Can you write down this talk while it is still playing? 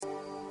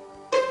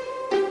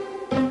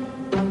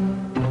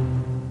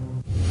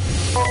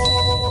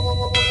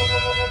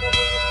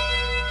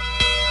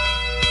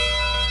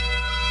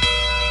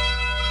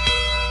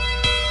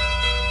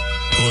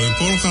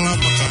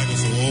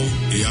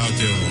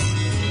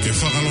Ke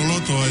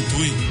whakaloloto ai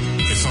tui,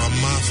 ke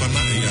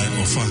whakamāwhana i ai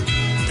ofa,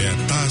 pea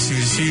tā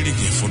siri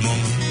ke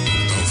whanonga,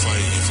 tau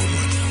whai e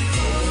whanoni.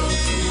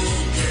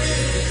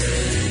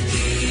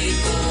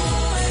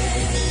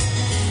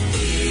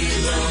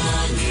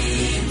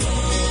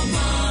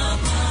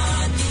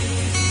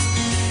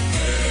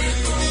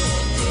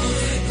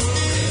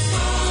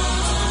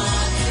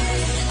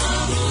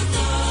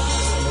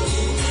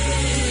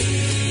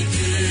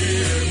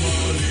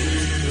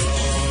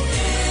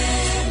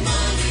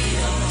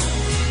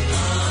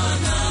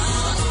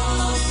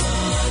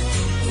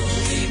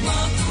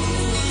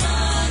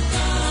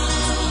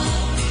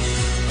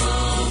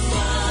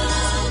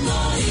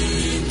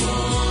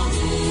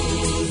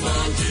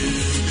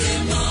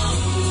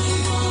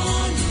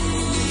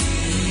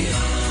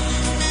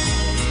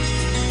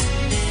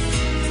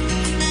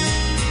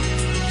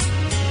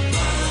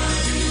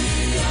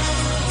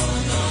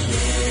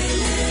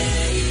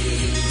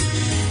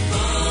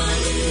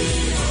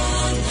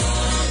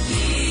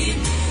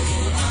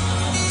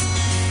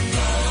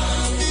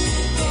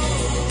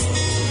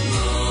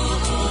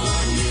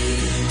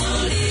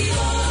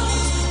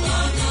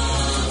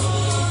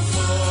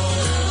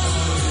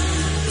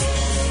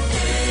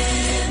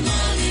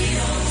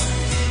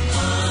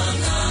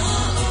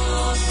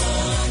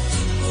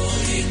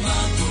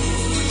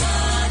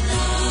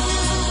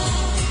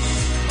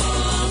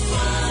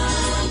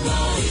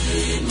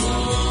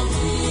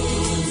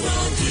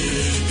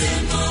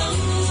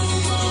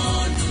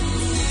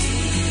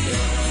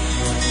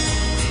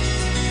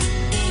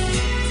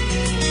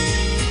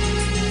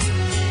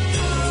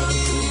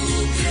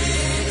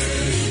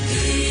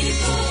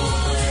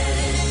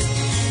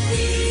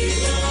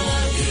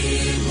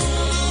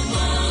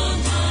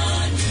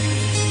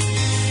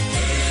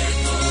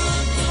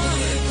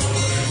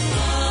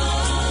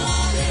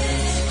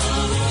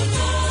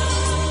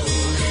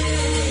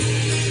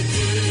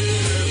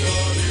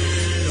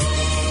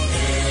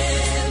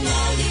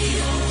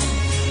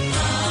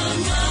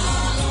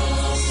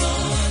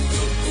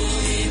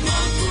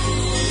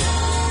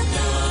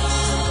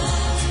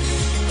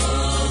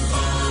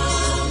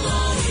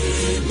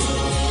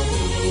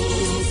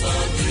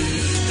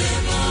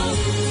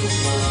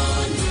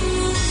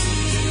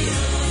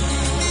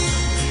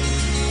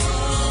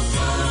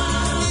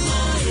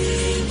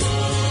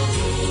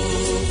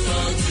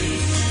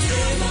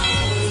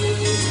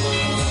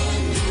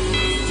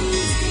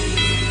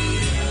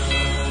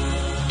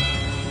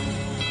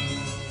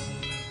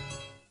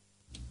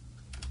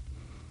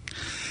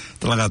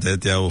 Talanga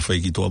te au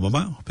whaiki toa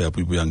mama, pea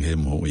puipuiang he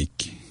moho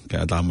iki.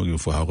 Kaya tāma ki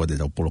uwhahako te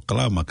tau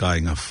porokala, ma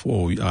Kainga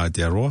Fo'ou i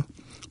Aotearoa,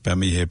 pea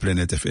mi he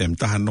Planet FM,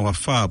 taha noa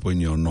whāpo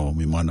ni o no,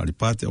 mi mana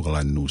alipate o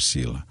kalani New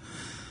Zealand.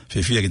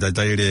 Whiwhia ki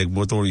taitaire e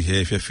motori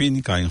he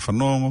whiwhini, Kainga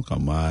whanongo, ka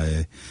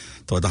mai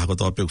toa taha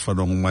kotoa peku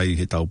whanongo mai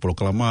he tau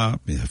porokala maa,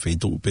 me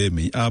whaitu upe,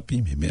 me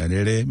api, me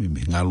arere, me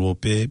ngalo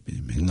pe,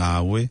 me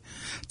ngawe,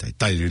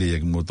 taitaire e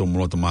moto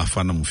moloto maa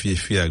whana mu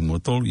whiwhia e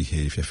motori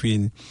he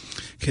whiwhini,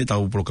 ke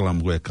tau porokala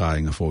koe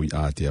Kainga Fo'ou i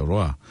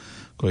Aotearoa.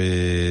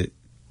 Koe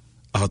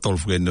aha tolu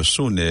fuke no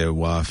sune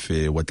wa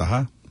fe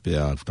wataha,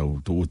 pea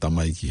tau tu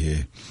utamai ki he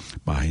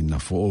mahina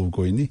Fo'ou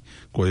koe ni,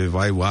 koe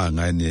vai wa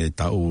ngai ne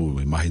tau,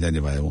 mahina ne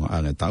vai o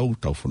anga tau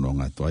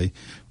whanonga toai,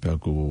 pea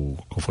ku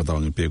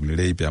whatawangi peku le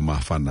rei, pea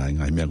mahawhana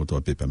ngai mea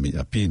kotoa pepa mi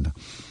apina.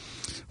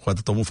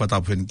 Whata tomu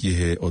whatapu hen ki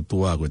he o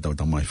tua koe tau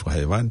tamai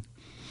whahewan,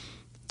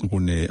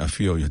 kune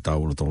awhio i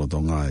tau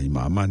lotoloto ngā i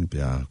maamani,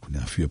 pea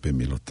kune awhio pe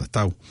mi lota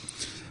tau.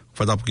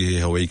 Whatapu ki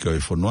he Hawaii koe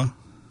whanua,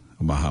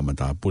 maha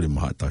mata puri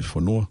maha tau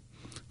whanua,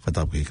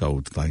 whatapu ki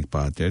kau tatangi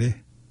pātere,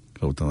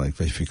 kau tatangi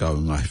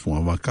whaiwhikau ngahi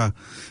whunga waka,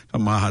 ka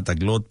maha ta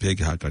glot pe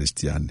ki ha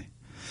karistiane.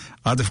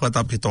 A te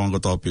whatapu ki tonga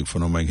kotoa pe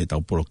whanua mai ki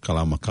tau poro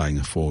kalama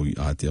Kainga Fo'ou i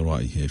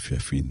Aotearoa i he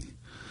whiawhini.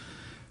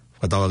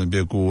 Whatapu ki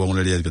pe ku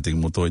ongereria ka te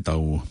moto i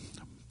tau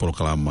poro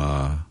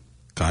kalama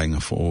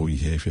Kainga Fo'ou i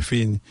he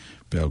whiawhini,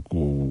 pea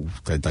ku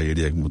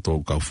taitairia ki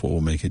moto kau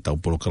Fo'ou mai ki tau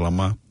poro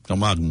kalama, ka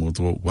maa ki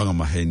moto wanga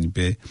maheni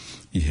pe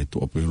i he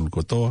tu opirulu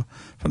kotoa,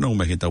 whanau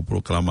mai ki tau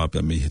poro kalama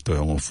pea me i he toi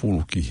ongo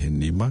fulu ki he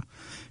nima,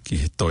 ki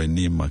he toi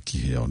nima ki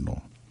he ono.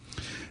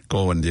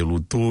 Ko wande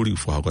luturi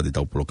whahauka te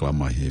tau poro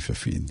kalama i he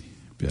whiawhini.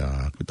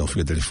 Pea ku tau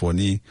whika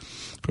telefoni,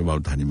 koe wau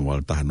tahani ma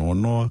wau taha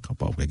nonoa, ka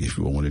pau kai ki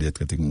whiongo le reat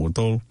ka tiki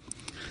moto,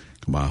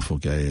 ka maa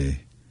whokia e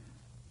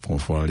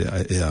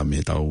whongwhare e a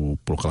me tau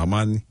poro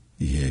kalamani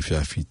i he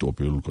whiawhi tu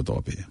opirulu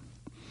kotoa pea.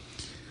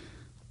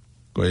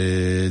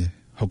 Koe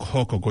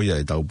hoko koia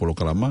e tau poro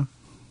kalama,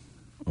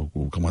 o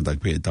ku kamata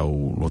ki pe e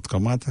tau lotu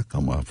kamata,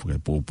 kama whukai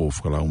pōpō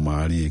whukalau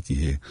maari e ki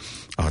he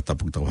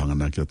ahatapu ki tau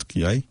hangana ki atu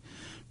ki ai,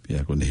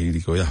 pia ko ne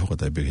hiri koia hoko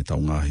tai pe he tau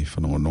ngahi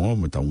whanongonongo,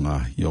 me tau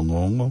ngahi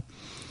ongongo,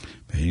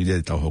 pe hiri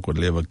e tau hoko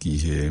lewa ki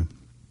he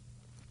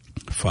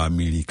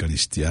family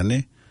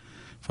kristiane,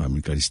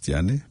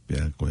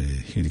 pia koe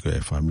hiri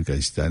koia family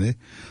kristiane,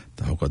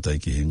 ta hoko tai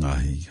ki he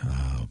ngahi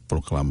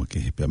proklama ki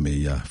he pia me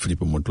ia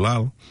Filipo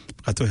Motulalo,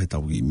 kato he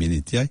tau i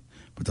miniti ai,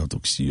 pa tau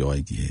toksi o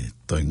ai ki he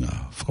toinga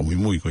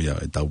whakamui ko ia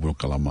e tau puro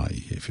kalama i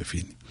he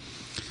whiwhini.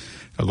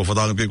 Ako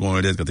whatanga pia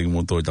kong area ka tingi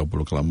moto i tau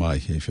pulu kalamai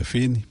he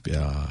whiawhini,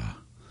 pia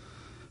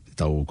i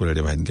tau kore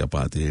rewa hen kia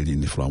pāte e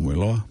rini whalamu e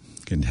loa,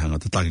 ke ni hanga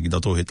tataki ki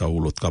tato he tau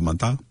ulot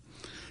kamata,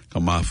 ka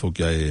maafo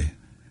kia e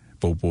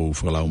poupou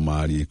whakalau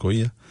maari e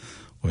koia,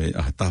 o e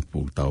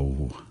ahatapu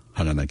tau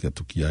hangana kia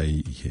tuki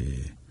ai i he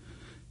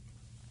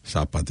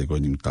sāpate koe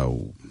ni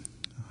tau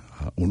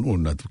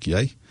un-una tuki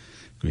ai,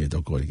 koe e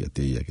tau kore kia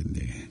te ia ke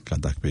ni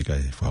kantak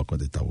peka e whakua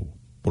te tau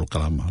pulu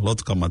kalama,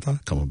 lotu kamata,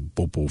 kama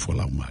poupou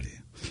whakalau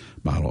maari.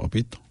 Mahalo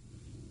apito.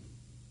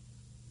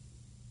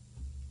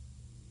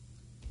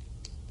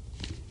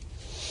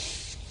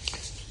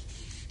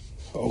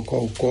 O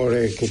kou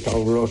kore ki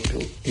tau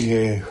lotu i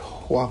e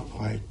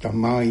whapa e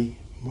tamai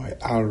mai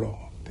alo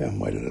pia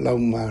mai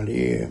laumari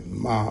e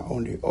mā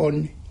oni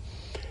oni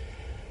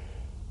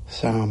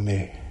sa me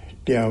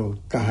te au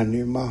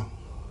tahani ma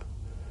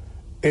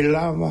e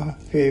lava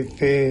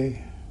whewhe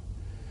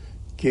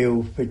ke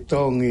u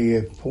whetongi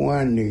e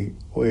puani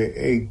o e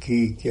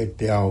eiki ke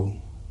te au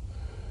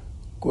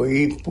ko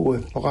ipu e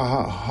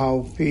whakaha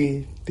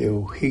haupi te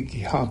u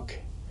hiki hake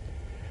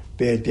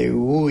pe te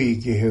ui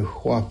ki he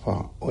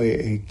whapa o e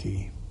eiki.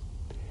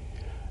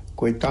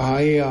 Ko e taha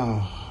ia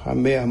a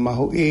mea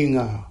mahu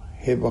inga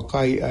he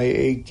wakai ai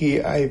eiki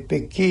ai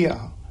pekia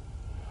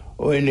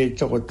o ene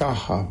toko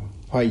taha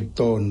pai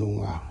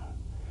tōnunga.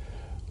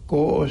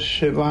 Ko o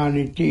se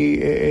vaniti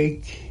e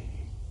eiki,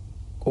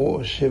 ko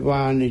o se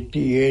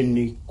vaniti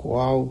eni ko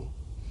au,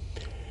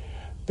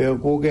 pe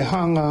ko ke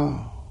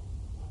hanga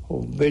o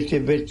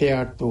bete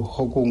atu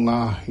hoku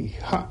ngahi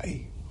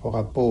hai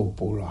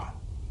whakapōpula.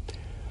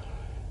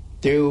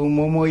 Te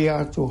umomo i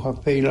atu ha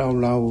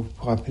peilau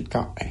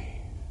whakapitai.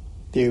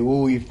 Te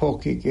ui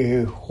poki ke he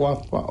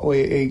huapa o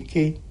e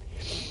eiki.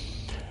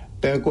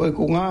 Pea koe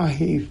ku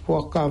ngahi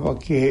whakawa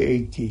ki he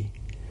eiki.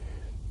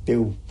 Te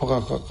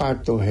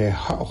whakakakato he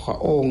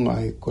haonga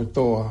i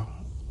kotoa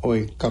o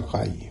e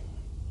kakai.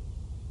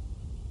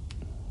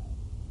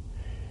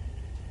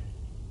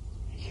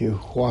 He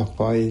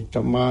huapa i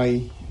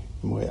tamai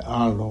mo e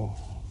alo.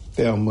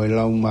 Pea mo e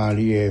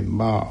laumari e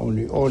mā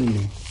oni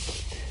oni.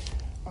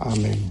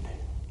 Amen.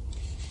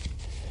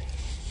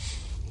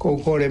 Ko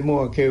kore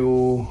mua ke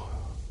u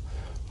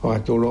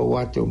whakatolo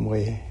watu mo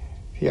e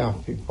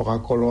whiawhi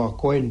whakakoloa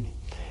koeni.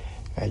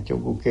 E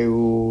tuku ke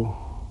u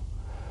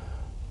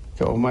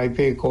tō mai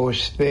pe ko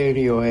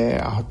sperio e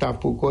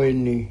ahatapu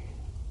koeni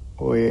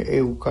o e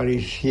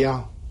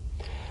eukarisia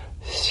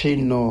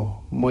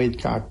sino mo e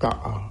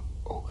tātaa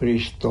o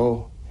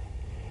Kristo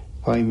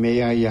pai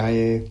mea ia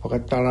e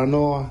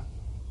whakatalanoa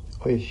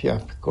o e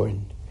whiawhi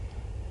koeni.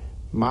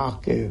 Mā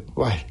ke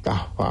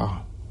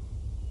wahtawha.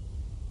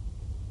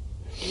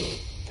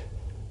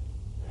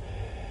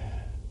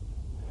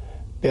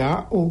 Pe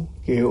au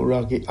ki he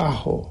uraki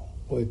aho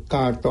o e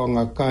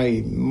kātonga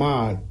kai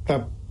mā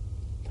tap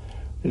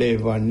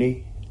lewani.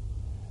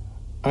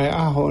 Ai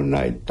aho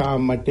na i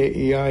tāmate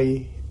i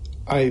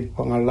ai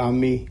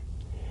pangalami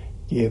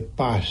ki e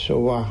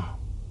pāsoa.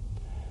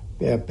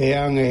 Pea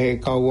peange he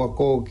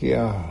kauako ki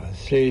a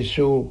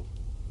sesu.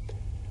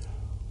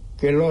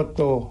 Ke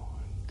loto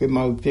ke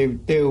mau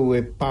teu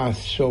e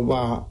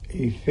pāsoa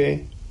i whe.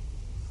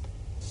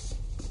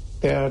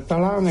 Pea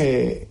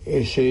talange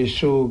e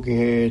sesu ki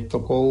he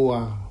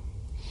tokoua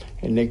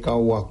e ne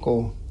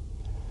kauako.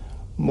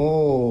 Mō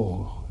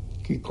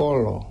ki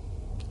kolo.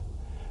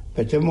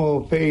 Pe te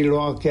mō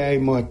peiloa ki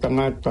ai mo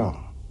tangata.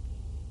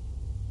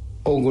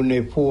 Ongu ne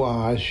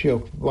pua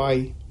asiok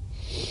vai.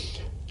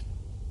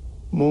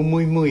 Mō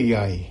mui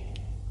ai.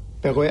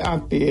 Pe koe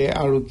api e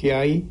alu ki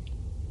ai.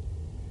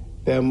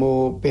 Pe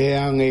mō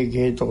peange ki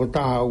he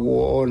tokotaha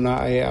ua ona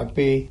e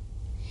api.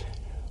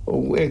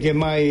 O e ke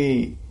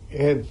mai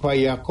he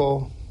whai ako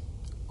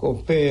ko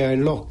pēa e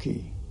loki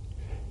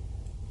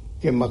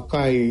ke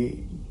makai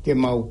ke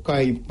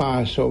maukai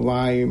pāso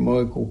vai mo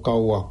e ku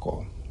kau ako.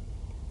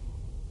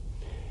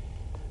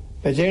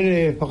 Pe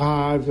tere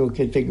whakaatu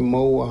ke teki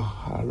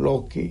moua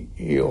loki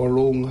i o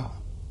lunga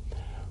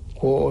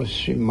ko o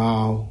si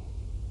mau.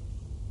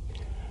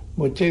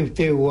 Mo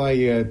te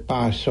wai e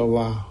pāso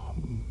wa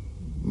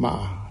ma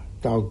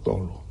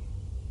tautolo.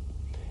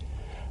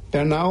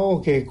 Pena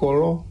o ke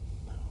kolo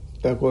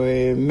pe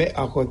koe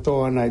mea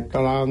kotoa nai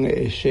talange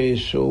e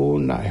sesu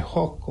nai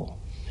hoko.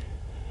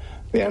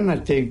 Pe ana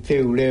te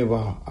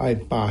ulewa ai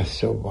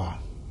pāsowa.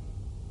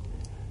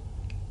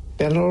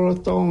 Pe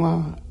lorotonga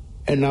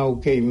e nau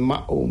kei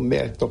mau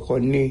mea toko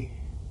ni.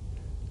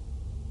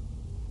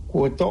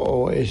 Kua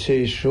to'o e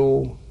sesu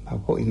a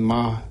po i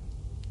mā.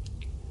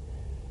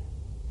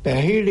 Pe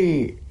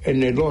hiri e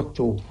ne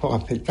lotu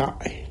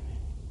whakapetai.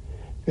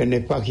 Pe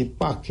ne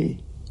paki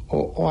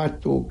o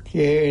atu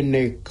ki e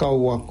ne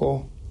kauako.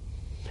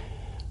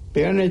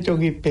 Pe ane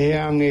toki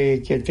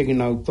peange ke teki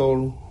nau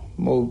tolu,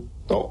 mo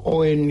to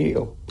oeni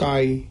o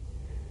kai,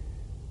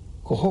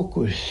 ko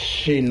hoku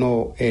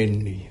sino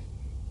eni.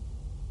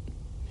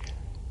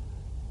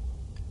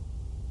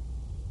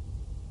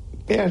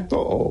 Pe ato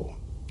o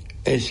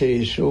e se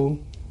isu,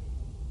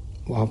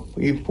 wa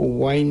ipu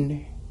waine,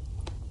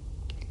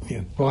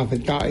 me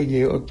whakawhetai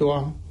ki o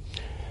toa,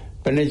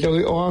 Pene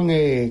toki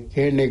oange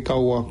ke ne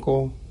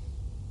kauako.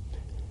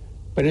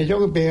 Pene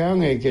toki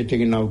peange ke te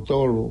kinau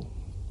tolu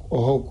o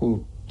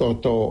hoku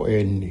toto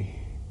eni.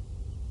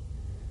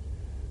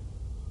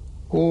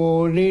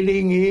 Ko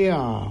riringi ia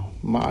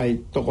mai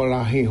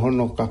tokolahi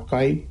hono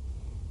kakai.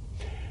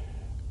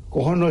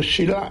 Ko hono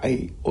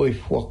silai o i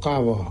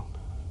fuakawa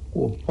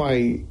ko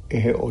pai e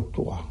he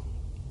otua.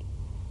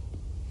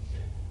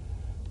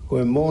 Ko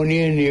e moni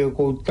eni e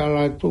kou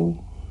talatu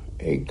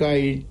e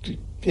kai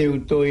te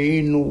utoi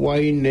inu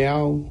waine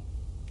au.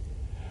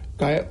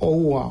 Kai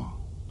oua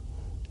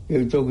e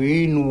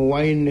utoki inu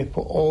waine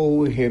po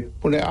ou he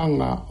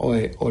puleanga o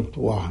e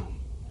otua.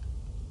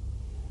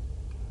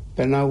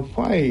 Penau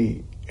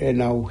whai e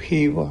nau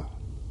hiwa.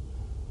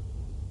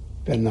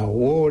 Penau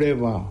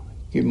orewa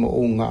ki mo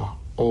unga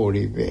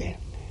orive.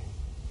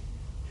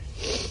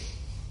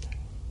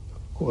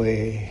 Koe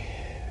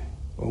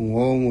o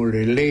ngongu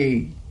le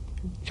lei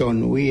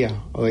tonuia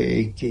o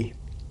eiki.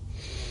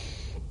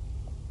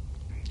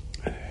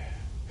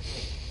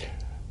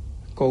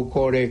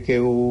 Koukore ke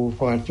u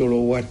whātulo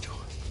watu.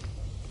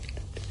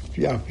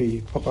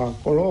 Whiawhi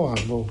whakakoloa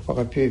mo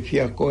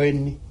whakapia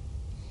koeni.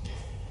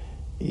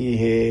 I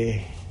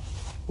he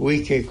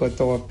wike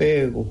kotoa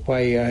pē ko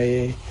pai a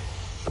e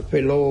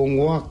whelo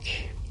nguaki.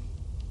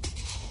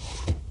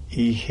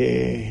 I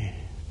he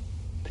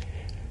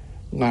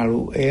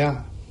ngaru ea.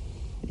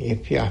 I he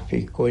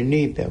whiawhi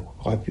koeni pē ko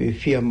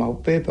whakapia mau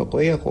pē pē ko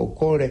ea ko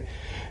kore.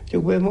 Te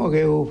koe mo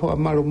ke u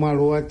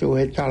whakamaru atu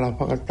he tala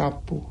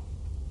whakatapu.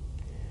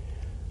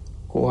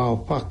 Ko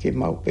au paki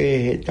mau pē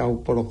he tau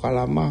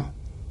porokalama.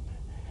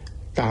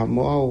 Tā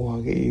mo au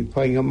hake i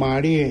whainga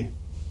maarie.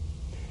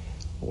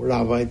 O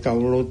lawa e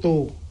tau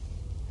lotu.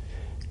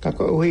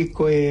 Kako uhi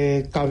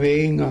koe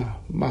kaweinga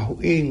mahu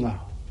inga.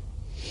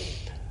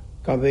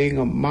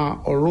 Kaweinga ma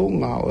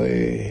olunga o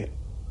e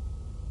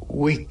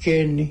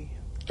wikeni.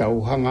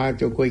 Tau hanga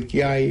atu koe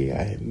kiai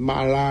e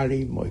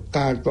maalari mo e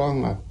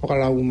kātoanga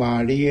whakalau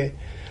maarie.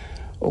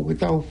 O ki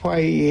tau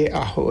whai e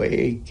aho e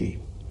eiki.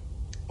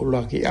 O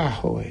laki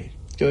aho e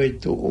toi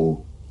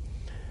tuu.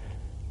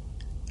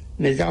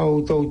 Ne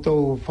tau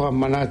tau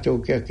whamanato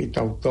kia ki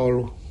tau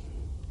tolu.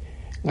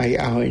 Ngai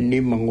aho e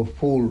nima ngo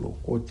fulu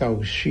ko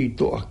tau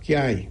sito a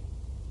kiai.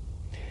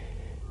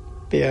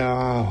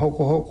 Pea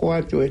hoko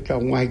atu e tau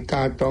ngai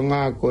kātoa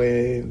ngā ko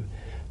e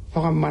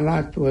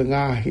whakamanato e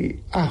ngāhi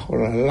aho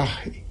la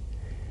lahi.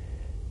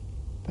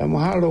 Pea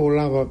mahalo o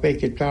lava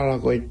peke tala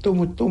ko e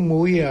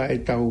tumu ia e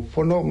tau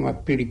whanonga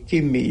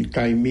pirikimi i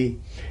taimi.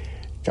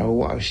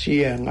 Tau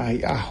waasia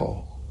ngai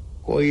aho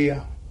ko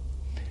ia.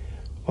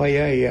 Pai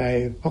ai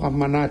ai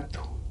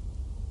whakamanato.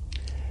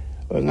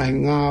 O ngai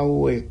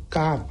ngāu e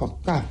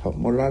kafa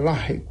mo la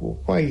lahi ko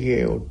pai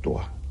he o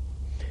toa.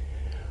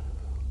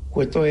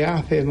 Ko toi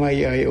awhe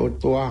mai ai o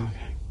toa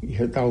i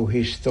he tau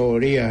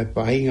historia e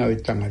pahinga o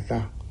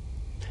tangata.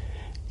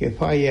 Ke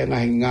pai e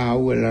ngai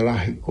ngāu e la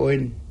lahi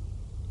koen.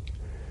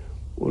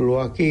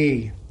 Ulua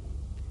ki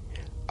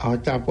au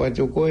tapu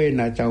atu koe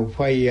na tau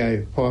pai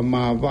ai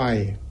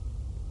whamawai.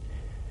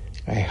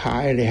 Ai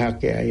haere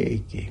hake ai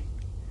eiki.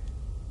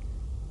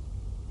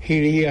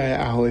 Hiria e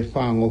aho e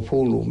whango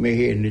fulu me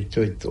he ne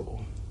toito.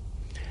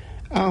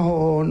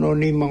 Aho no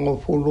ni mango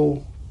fulu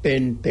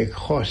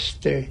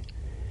Pentecoste.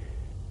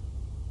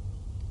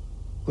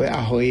 Koe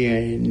aho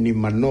e ni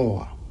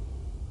manoa.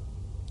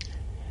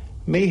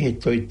 Me he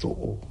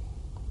toito.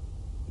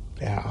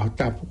 Pea au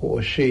tapu ko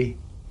o si.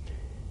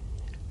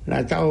 Na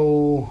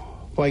tau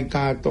pai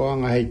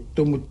kātoanga he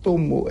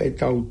tumu e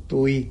tau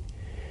tui.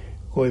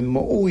 Koe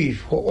mo ui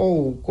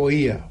fo'ou ko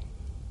ia.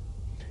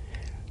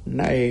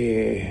 Na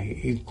e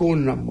i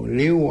kuna mo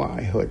liua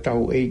e ho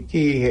tau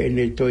eiki he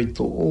ne toi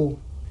tuu.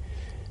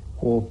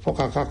 Ko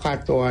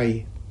whakakakato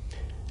ai.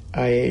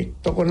 Ai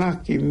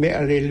tokonaki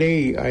mea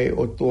lelei ai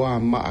o tua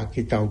maa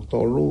ki tau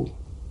tolu.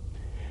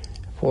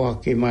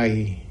 Whoaki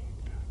mai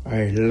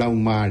ai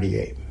laumari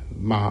e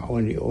maa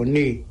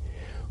oni.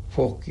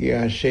 Whoki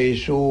a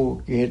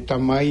seisu ki he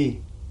tamai.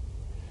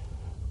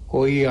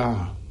 Ko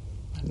ia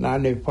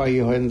nane whai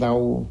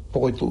hoendau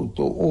pokotu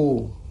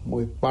tuu mo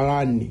i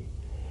palani.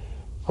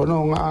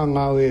 Pono ngā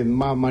ngau e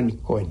mamani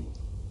koen.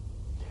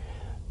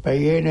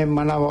 Pai ene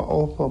manawa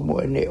ofa mo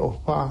ene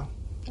ofa.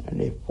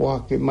 Ene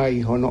puake mai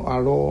hono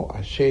alo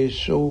a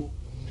sesu.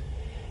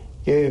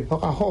 Ke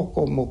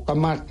whakahoko mo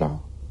kamata.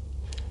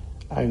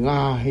 Ai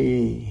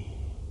ngāhi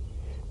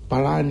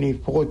palani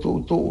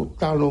pokotu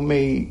talo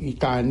mei i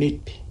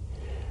tāniti.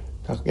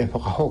 Ka ke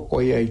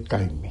whakahoko ia i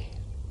taimi.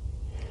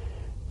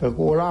 Pe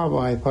kua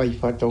lawa e whai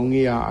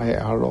whatongia ai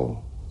alo.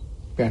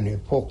 Pene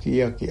poki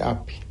ia ki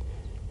api.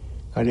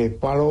 Kane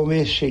palo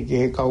mese ki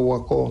he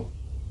kauako.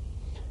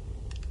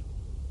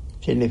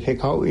 Tene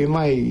whekau i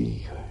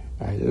mai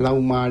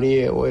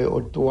laumarie o e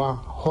otua,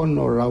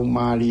 hono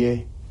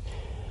laumarie.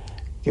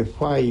 Ke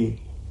whai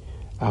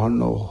a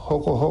hono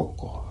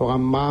hoko,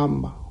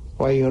 whakamama,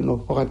 whai hono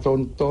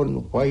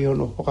whakatontonu, whai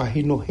hono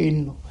whakahino,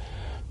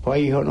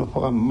 whai hono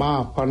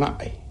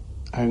whakamāwhanai,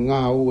 a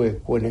ngā ue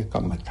kone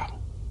kamatau.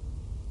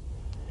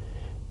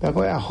 Pea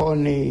koe a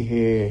honi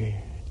he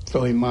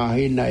toi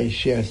mahina e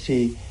siasi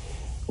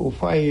u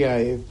whai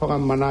ai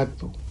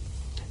whakamanatu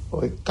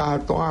o e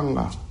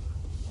kātoanga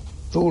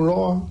tū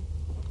loa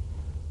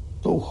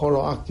tū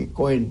holo aki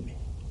koeni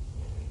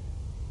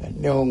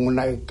neo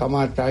nguna e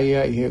kamata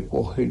ia i he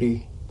kohiri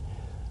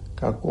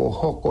ka ko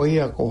hoko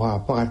ia ko ha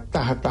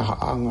whakatahataha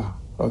anga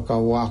o ka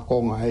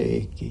wakonga e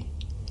eki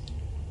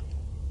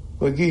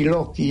ko ki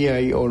loki ia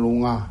i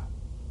olunga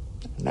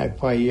nai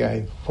whai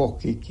ai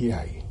whoki ki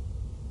ai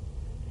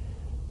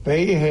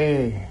pei he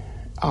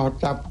ao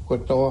tapu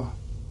kotoa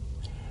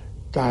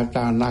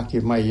tātā naki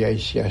mai ai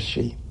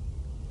siasi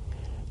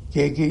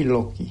ke ki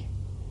loki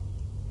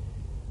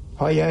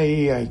whai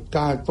ai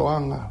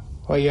kātoanga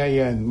whai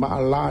ai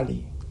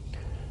maalari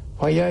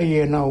whai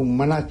ai nau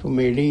manatu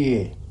me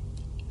rie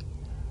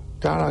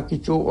tāra ki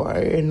tua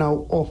e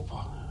nau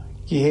ofa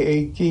ki he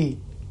eiki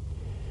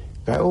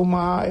kai o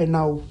maa e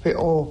nau whe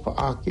ofa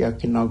aki a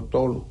ki nau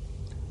tolu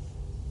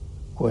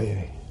koe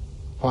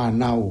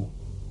whanau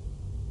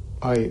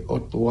ai o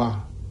tua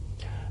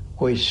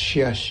koe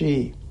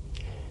siasi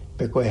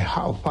pe koe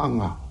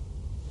haofanga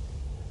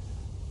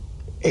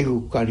e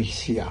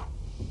ukarisia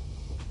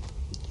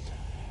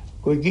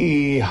koe ki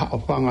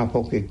haofanga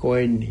poke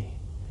koe ni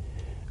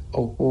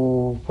o ku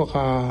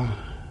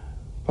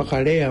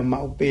whakarea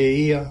maupe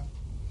ia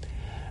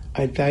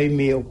ai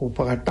taimi o ku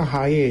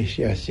whakataha e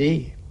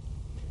siasi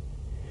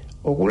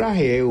o ku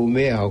lahe e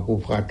umea o ku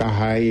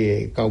whakataha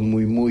e kau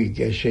mui mui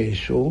ke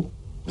sesu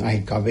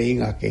ai ka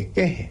veinga ke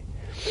kehe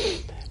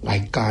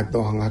ai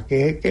kātoanga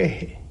ke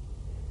kehe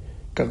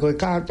ka koe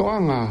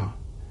kātoanga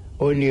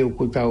o ni o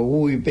ku tau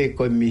hui pe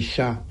koe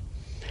misa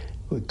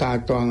koe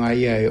kātoanga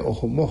ia e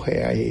oho mohe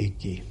ai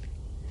eki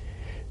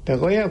pe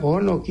koe a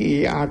kohono ki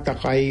i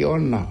ātaka i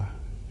ona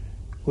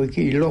koe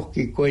ki i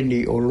loki koe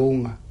ni o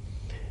lunga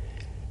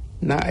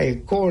na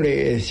e kore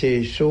e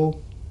sesu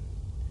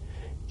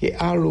ki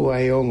alu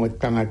ai ongo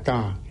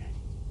tangata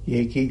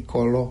i e ki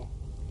kolo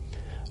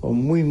o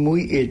mui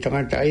mui e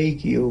tangata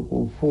eiki o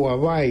ku fua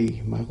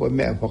vai ma koe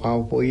mea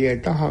whakao po i e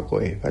taha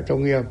koe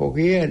whatongia po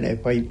ki e ne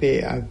paipe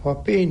a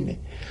whapene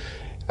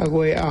a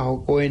koe aho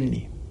koe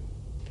ni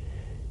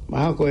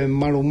ma koe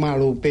malu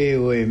malu pe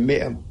o e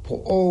mea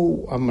po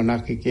ou a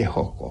manaki ke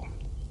hoko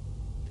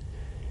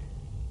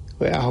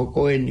koe aho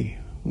koe ni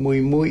mui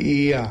mui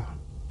ia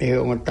e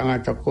ongo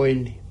tangata koe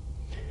ni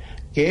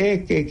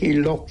ke ki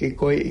loki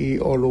koe i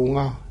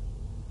olunga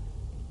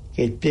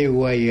ke te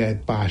wai e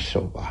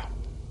pāsowa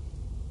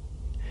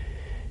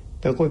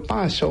pe koe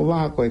pāsowa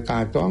koe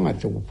kātoanga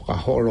tuku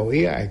whakaholo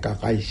ia e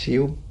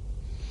kakaisiu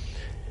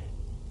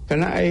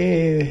kana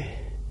e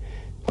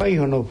whai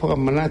hono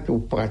whakamanatu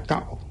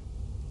whakatao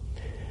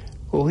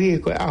ko hi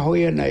koe aho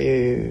ia na e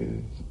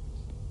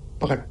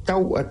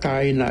whakatau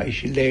ataina i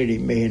sileri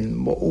mehen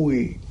mo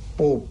ui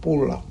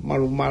pōpula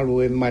malu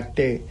malu e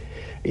mate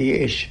i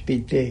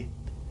espite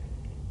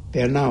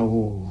pe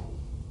nau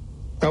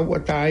tau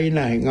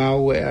ataina e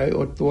ngau e ai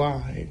o tua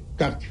e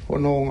taki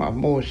whanonga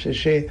mō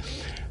se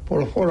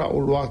polofola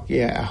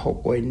uluaki e aho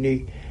koe ni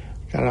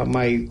tala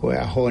mai koe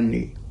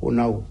ahoni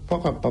unau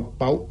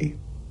whakapapau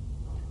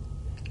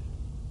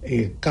e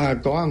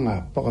kātoanga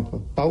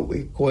whakapapau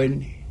i koe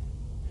ni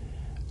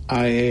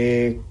a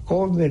e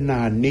kome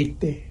nā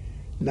nite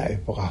na e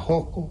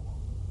whakahoko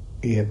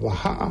i he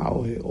wahaa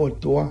o he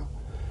otua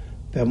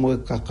pe moe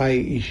kakai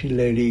i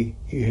sileri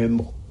i he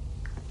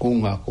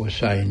unga ko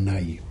sai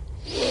nai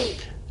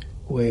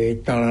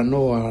koe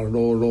talanoa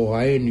lo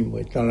aeni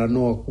mo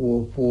talanoa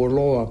kua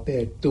puoloa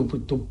pe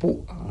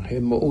tupu he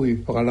mo ui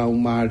whakalau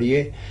maari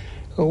e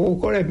ka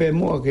kukore pe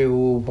moa ke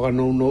u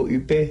whakanauno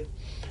ipe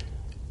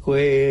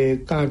koe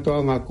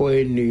kātoanga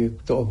koe ni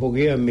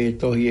tōpokia me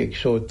tohi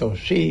eksoto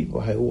si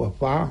wahe ua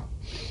whā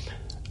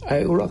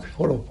ai ulaki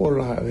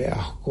wholopola e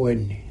aho koe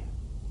ni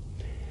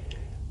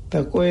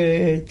ta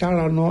koe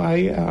talanoa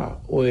ai a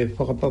o e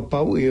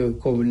whakapapau i o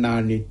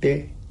kovinani te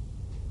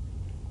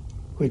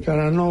koe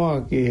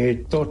talanoa ki he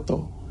toto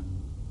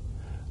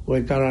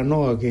koe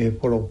talanoa ki he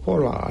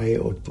wholopola ai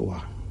o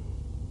tua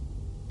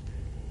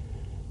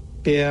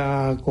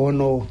pea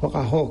kono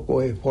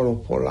whakahoko e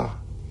wholopola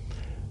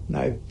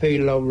na e pei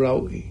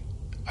lau i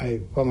ai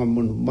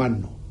whangamunu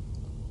mano.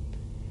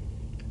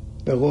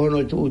 Pe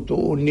kohono tu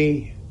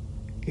uni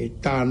ke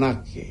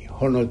tānaki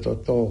hono to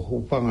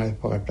hupanga e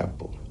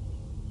whakatapu.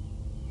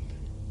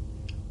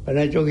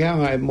 Pana toki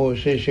hanga e mō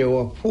se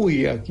oa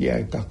fui a ki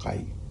ai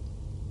kakai.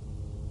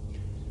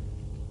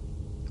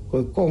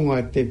 Koe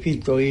konga te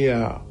pito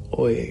ia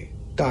o e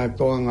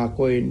kātoanga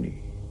koe ni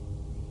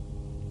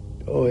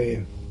o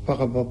e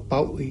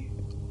whakapapaui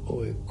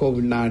o e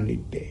kovinani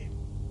te.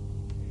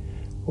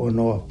 O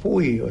noa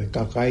pui o e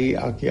kakai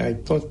aki ai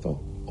toto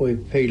o e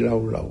pei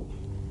lau.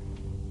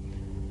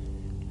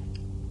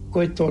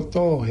 Koe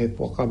toto he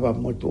pokawa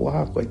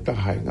motua koe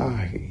tahai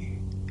ngahi.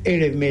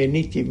 Ere me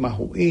niti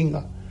mahu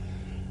inga.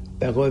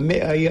 Pea koe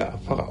mea ia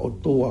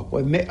whakaotua.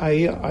 Koe mea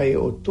ia ai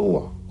o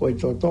tua. Koe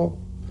toto.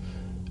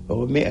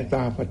 Koe mea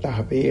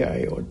taha pea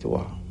ai o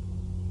tua.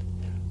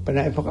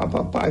 Pana e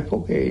whakapapai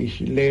poke i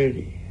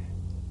sileri.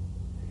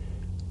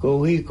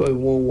 ko hi ko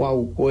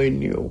wau ko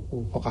ni o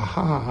ku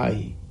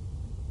whakahahai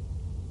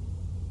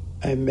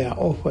ai mea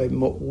ofa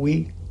mo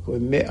ui ko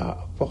mea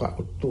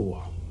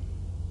whakaotua.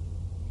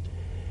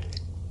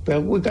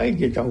 Pea kui kai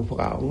ke tau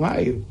whakao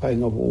ngai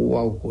whainga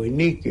wau ko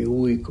ni ke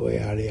ui ko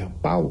e area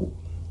pau.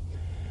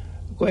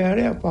 Ko e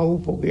area pau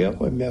po kia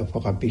ko mea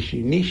whakapisi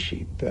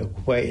nisi pea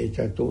ku whai e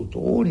tatou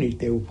uni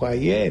te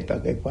uwhai e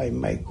pa ke whai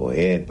mai ko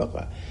e pa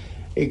ka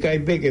e kai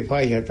peke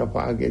whai hata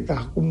paa ke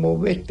taku mo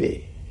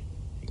vete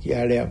ki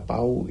area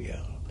pau ia.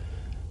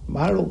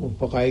 Mahalo ku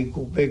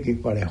whakaiku peke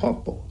whare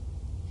hopo.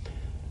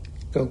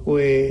 Ka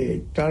koe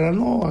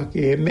taranoa ki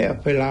he mea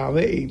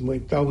whelawe i mo i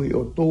tauhi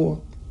o tua.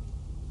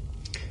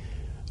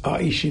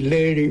 A isi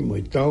leri mo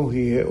i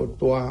tauhi he o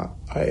tua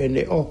a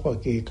ene ofa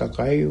ki he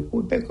kakai o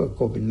koe peka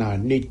koe nā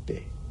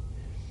nite.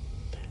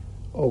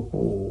 O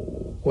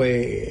koe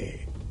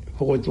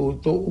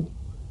whakotutu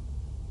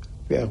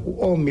pea ku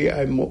omi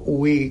ai mo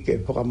ui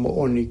ke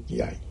whakamooni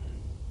ki ai.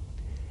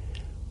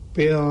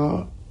 Pea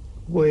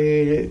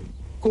koe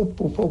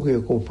kupu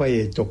whoki ko whai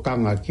e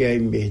tokanga ki ai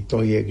me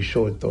tohi e ki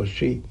so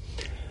tosi.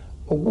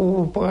 O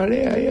ku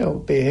whakarea ia o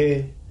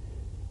pehe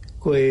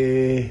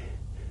koe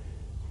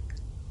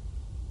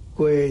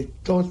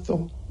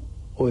toto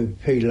o e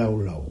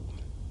wheilaulau.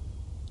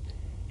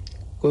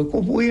 Koe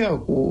kupu ia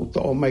ku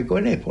to o mai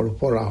koe ne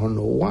porapora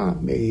hono ua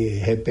me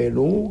he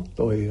Peru,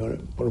 tohi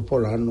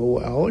porapora hono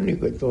ua honi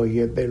koe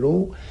tohi he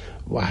Peru,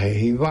 wahe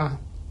hiwa.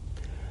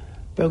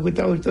 Pea koe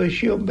tau toi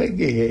sio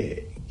peki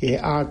he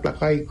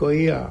ātakai ko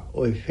ia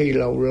o e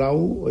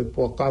wheilau o e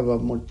puakawa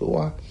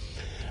motua.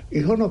 I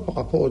hono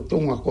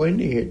whakapotunga koe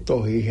ni he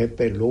tohi he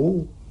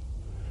Peru.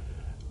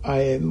 A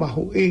e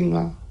mahu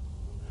inga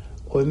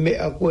o e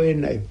mea koe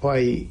nei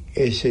whai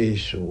e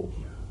Sesu.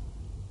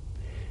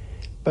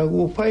 Pea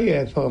ku whai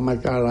e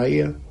whakamatala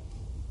ia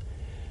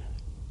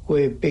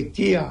koe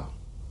pekia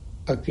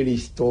a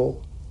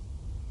Kristo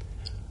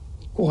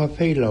ko ha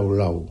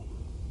wheilau.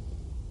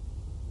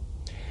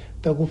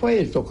 Pea ku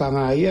whai e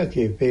tokanga ia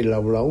ki e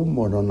wheilau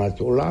mono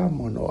natula,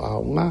 mono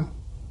aonga.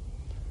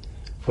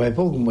 Whai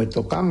poku mo e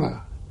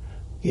tokanga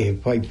ki he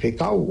whai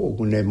whekau o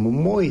kune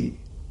momoi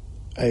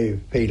ai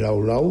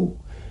wheilau.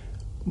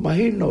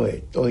 Mahino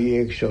e tohi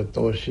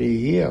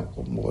exotosi ia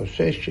ko mo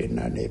sese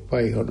na ne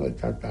pai hono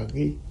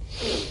tataki.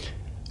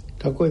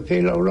 Ka koe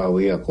wheilau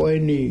ia koe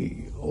ni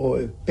o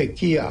e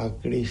pekia a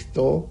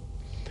Kristo.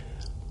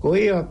 Ko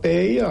ia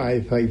pe ia ai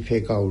whai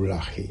whekau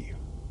lahi.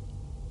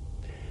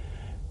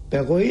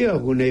 Pea ko ia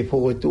kune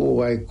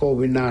whokotu ai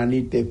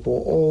kovinani te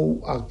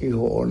Fo'ou aki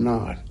ho o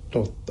nā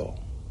toto.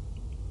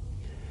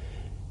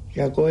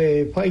 Kia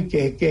koe whai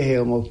kehe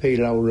o mo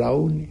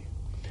wheilau ni.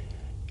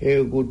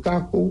 E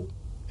kutaku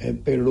e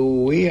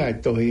pelu ia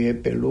tohi e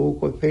pelu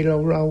koe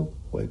wheilau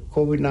koe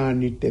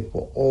kovinani te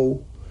Fo'ou.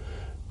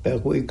 Pea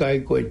koe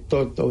kai koe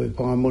toto e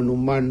whangamonu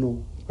manu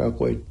ka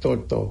koe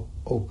toto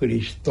o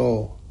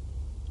Kristo.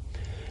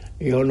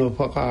 I hono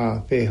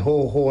whaka whe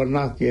hoho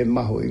anaki e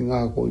mahu i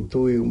ngā koe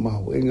tui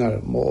mahu i ngā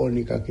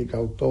mooni ka ki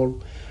tau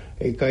tolu.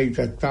 E kai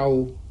ta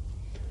tau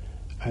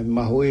ai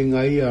mahu i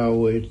ngā ia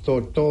o e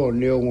toto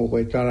neongo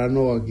koe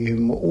taranoa ki he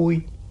mo ui.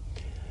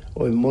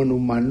 O e monu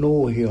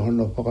manu hi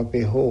hono whaka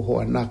whe hoho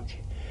anaki.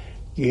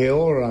 Ki he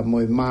ora mo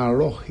e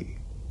mālohi.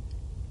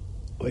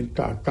 O e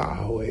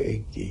tātaa o e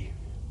eki.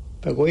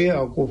 Ta koe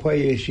ia o ko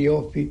whai e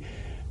siofi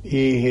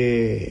i he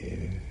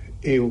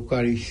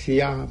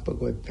Eukarisia, pa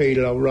koe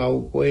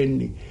wheilau koe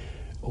ni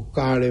o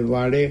kāre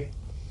ware.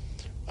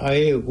 A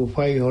e ko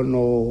whai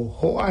hono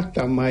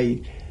hoata mai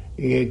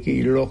i e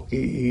ki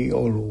loki i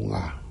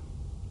olunga.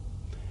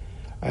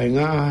 Ai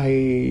ngā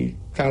hei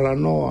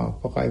talanoa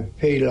pa kai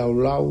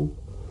wheilau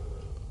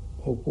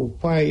o ko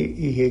whai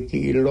i he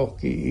ki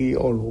loki i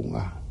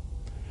olunga.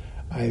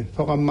 Ai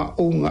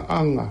whakamaunga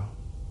anga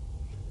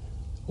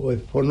o e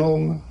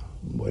whanonga,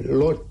 mo e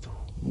loto,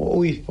 mo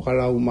ui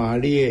whakalau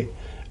maarie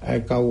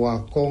ai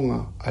kaua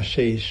konga a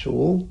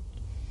Sesu.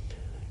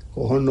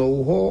 Ko hono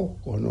uho,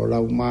 ko hono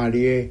lau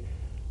maarie,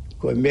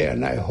 ko e mea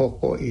na e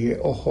hoko i he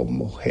oho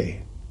mohe.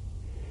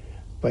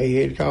 Pai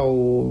he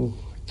tau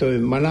toi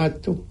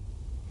manatu,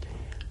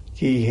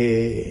 ki he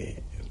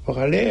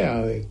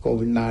whakalea e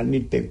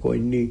kovinani te koe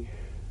ni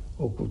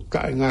o ku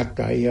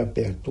taingata ia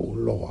pia tu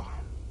loa.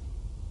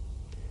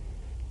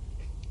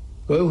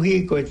 Ko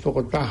uhi ko e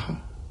tokotaha,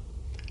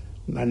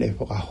 na ne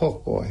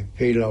whakahoko e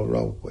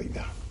wheilau koe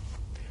da.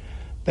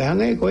 Te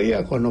hangai ko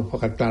ia kono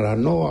whakatara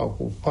noa o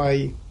ku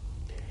whai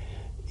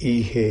i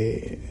he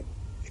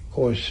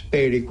ko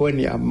speri koe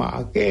ni a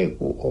maake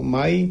ku o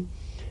mai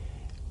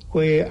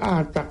koe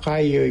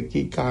ātakai o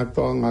ki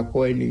kātoanga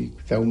koe ni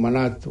tau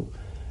manatu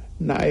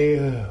na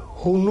e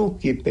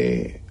hunuki pe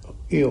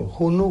io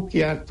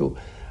hunuki atu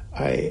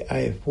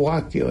ai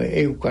fuaki o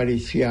e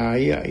eukarisia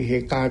ia i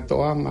he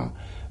kātoanga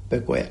pe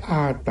koe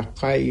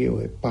ātakai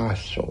o e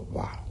paso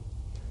wa.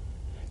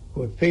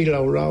 Koe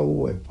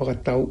wheilau e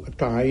whakatau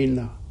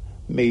ataina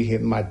me he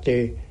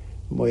mate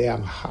mo e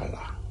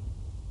anghala.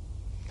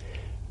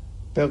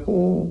 Pea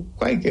ku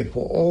kai ke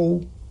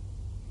Fo'ou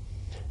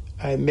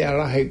ai mea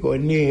lahe koe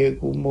ni he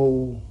ku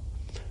mou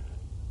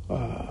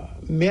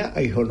mea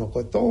ai hono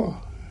kotoa.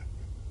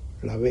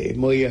 La ve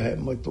moia he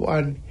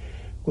motuani.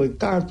 Koe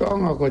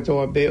kātoanga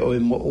kotoa be o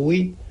mo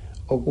ui,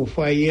 o ku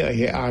whai ia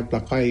he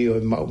ātakai o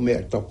mau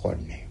mea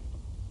tokone.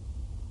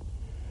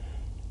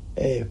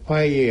 E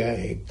whai ia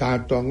he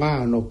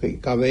kātoanga no ki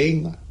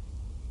kaweinga.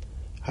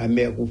 Hai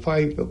mea ku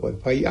whai pe koe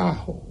whai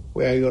aho,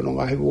 koe ai ono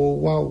ngahi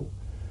wau.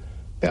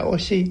 Pe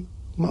osi,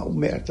 mau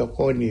mea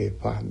tokone e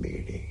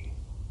whamiri.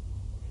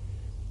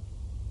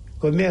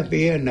 Koe mea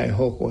pia nei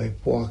hoko he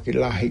pua ki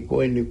lahi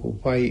koe ni ku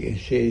whai e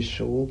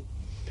sesu,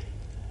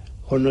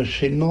 hono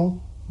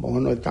sino, mo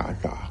hono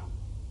tata.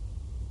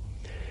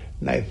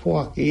 Nei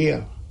pua ki ia,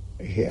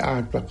 he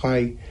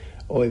ātakai,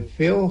 o e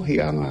whio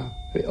hianga,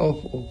 pe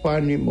ofu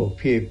upani mo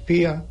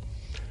pia,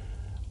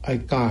 ai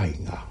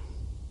kāinga.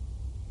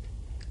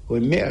 Koe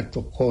mea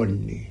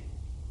tokoni.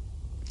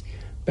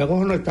 Pe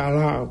kono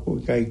tālaa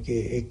kui kai ke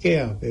e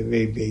kea pe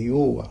vebe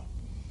iua.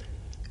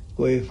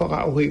 Koe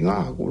whakauhi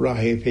ngā ku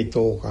lahe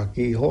whetōka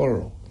ki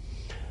horo.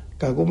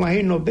 Ka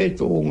kumahino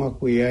beto unga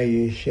kui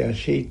ai e sea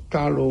si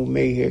talo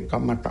mei he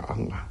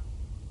kamataanga.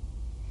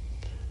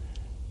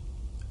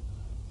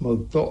 Mau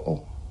to'o,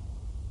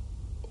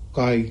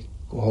 kai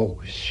ko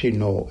hoku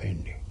sino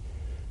eni.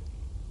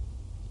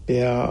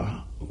 Pea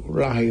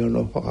lahi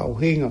ono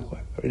whakauhinga koe,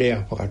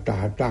 lea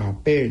whakataha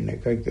pēne,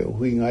 kai ke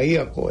uhinga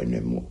ia koe ne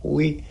mo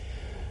ui.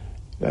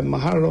 Kai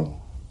mahalo,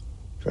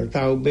 sa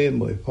tau be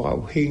mo e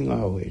whakauhinga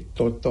o e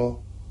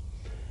toto.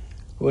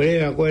 Koe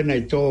lea koe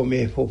nei tō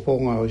me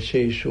fofonga o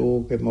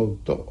sesu ke mau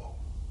to'o,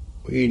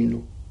 o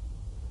inu.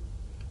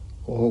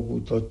 Ko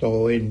hoku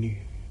toto eni,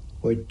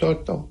 koe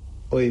toto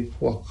o e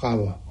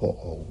whakawa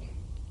fo'ou.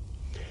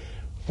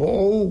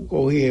 Fo'ou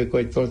ko hi e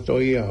koe toto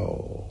ia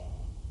o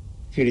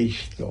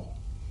Kristo.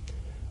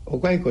 O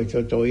kai koe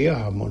toto ia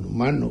ha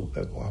manu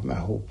pe koa mea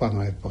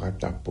hupanga e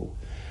whakatapu.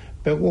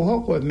 Pe ko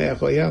hoko e mea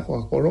koe ia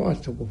koa koroa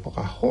tuku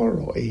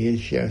whakahoro e he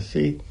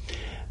siasi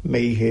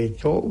mei he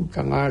tōu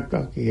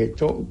tangata ki he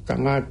tōu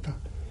tangata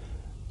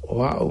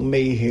o au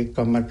mei he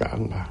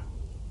kamataanga.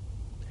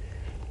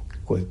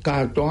 Koe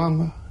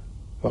kātoanga,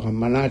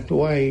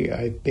 whakamanatu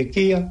ai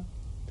pekia,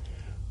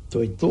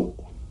 toi tu,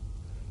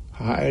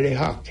 haere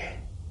hake.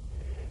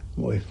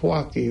 Mo e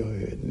whaki o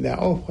mea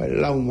ofa e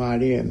lau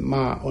maari e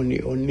mā oni,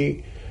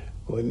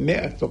 koe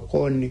mea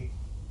tokoni,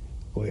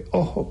 koe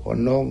oho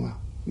pononga,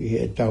 i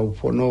he tau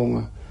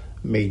pononga,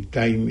 mei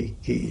taimi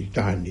ki i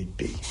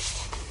tāniti.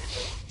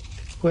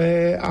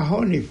 Koe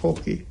ahoni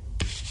foki,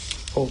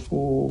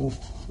 oku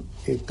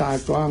e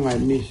kātoanga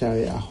nisa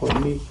e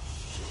ahoni,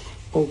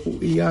 oku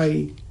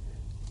iai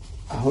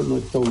ahono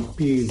tau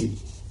piri.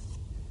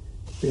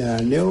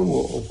 Pea neongo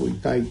oku i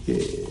kai ke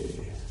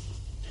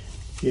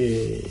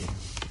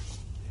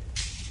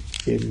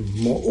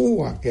mo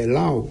ua ke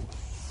lau.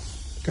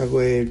 Ka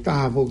koe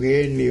taha poki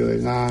eni o e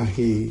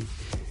ngāhi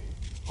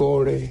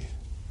kore,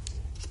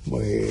 mo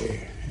e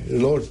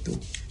lotu.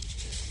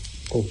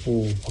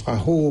 Oku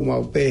whakahu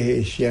mau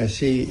pehe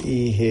siasi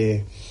i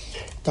he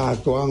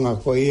tātoanga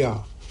ko ia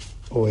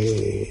o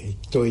e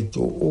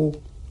toituu.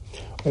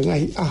 O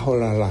ngai aho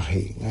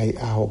lalahi, ngai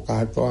aho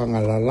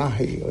kātoanga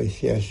lalahi o e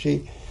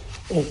siasi.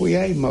 Oku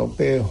iai mau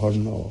pehe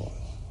hono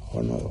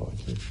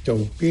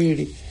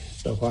taupiri,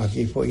 to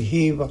whaki fo i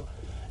hiva.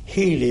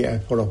 Hili ai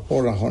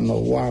poropola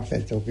hono wape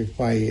toki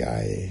whai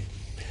ai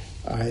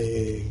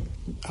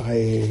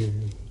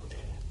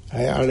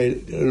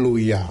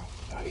aleluia.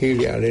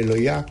 Hili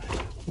aleluia,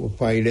 o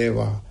whai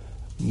lewa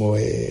mo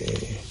e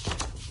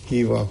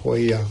hiva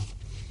koia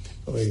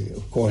o e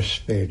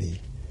kosperi.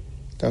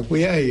 Ka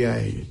kui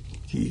ai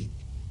ki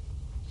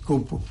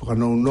kupu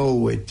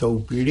whanau e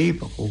taupiri,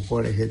 pa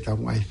kukore he tau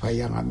ngai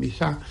whaianga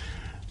misa,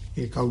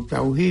 e kau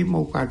tauhi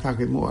mo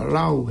kātake mo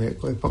alau he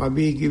koe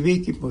whakaviki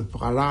mo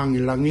whakalangi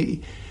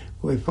langi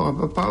koe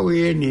whakapapau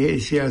eni he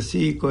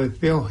siasi koe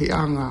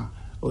whiohianga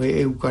o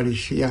e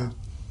eukarisia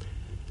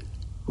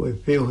koe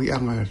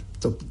whiohianga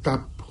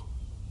tapu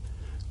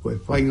koe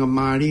whainga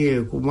maari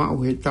e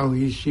kumau he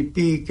tauhi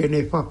sipi ke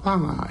ne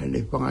whapanga e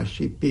ne whanga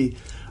sipi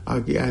a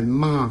ki ai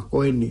maa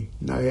koeni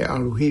na e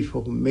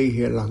aluhifo mei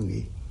he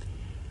langi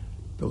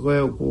to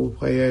koe ku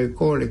whai e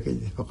kore ke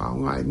te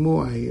whakaungai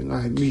mua i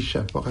ngai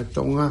misa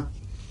whakatonga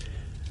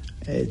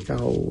e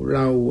tau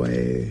lau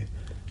e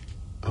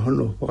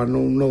hono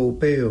whakanou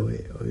peo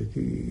e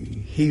ki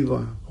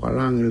hiva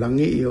whakalangi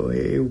langi o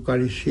e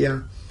eukarisia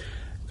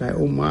kai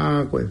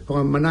umaa koe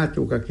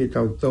whakamanatu ka ki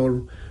tau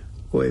tolu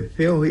koe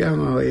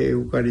whiohianga o e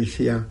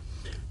eukarisia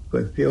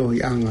koe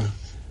whiohianga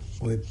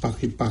o e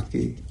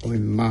paki o e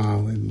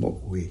maa o e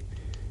mo'ui.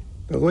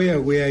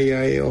 Koea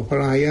ia e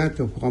oholahi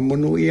atu,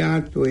 whakamonu i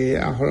atu e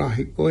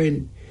aholahi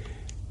koen,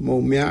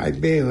 mo mea ai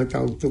beho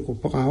tau tuku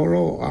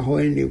whakahoro, aho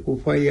eni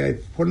ku whai ai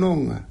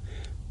whanonga,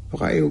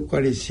 whaka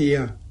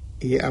eukarisia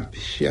i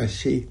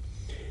apisiasi,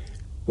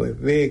 koe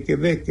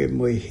veke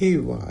mo i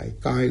hiwa ai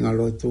kainga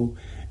lotu,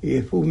 i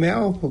e fu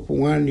mea opa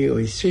pungani o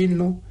i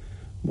sino,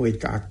 mo i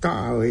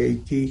tātaa o e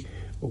ki,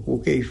 o ku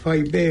kei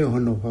whai beho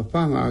no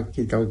whapanga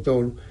ki tau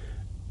tolu,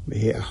 me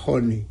he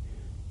ahoni,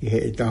 i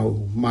he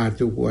tau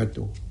mātuku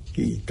atu.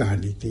 Ki i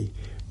tāniti.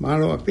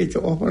 Malo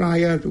apito ofala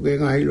ia tu ke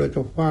ngai lo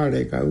to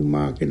fare ka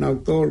uma ke nau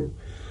tolu.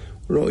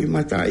 Lo I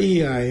mata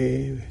ia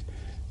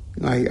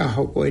ngai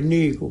aho ko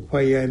ni ko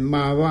pai ai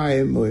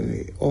mawae mo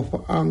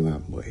ofa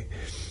anga mo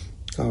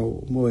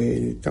kau mo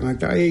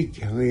tangata e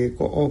ki hangi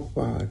ko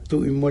ofa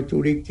tu I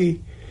moturiki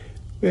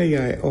pe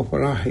ia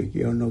ofala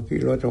ki ono ki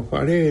lo to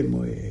fare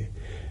mo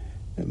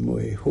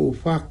hu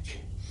faki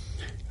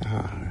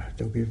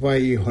to ki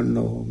vai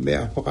hono me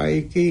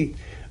apaiki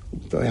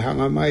to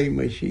hanga mai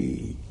me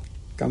si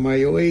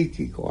kamai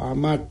oiki ko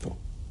amato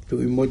tu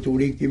I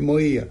moturiki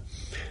moia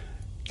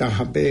ta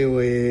habe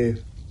o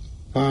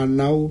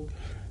panau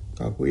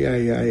ka kuia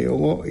ia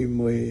ongo I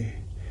mo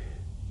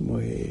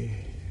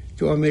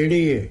tu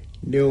amelie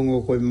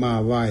neongo ko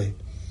mawai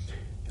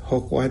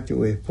hoko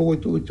atu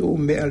fotu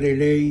me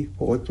alelei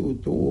fotu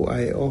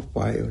ai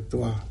ofa o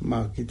tua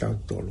ma ki tau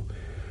tolu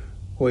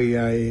hoi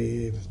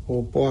ai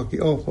po ki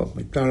ofa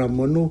me tala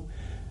monu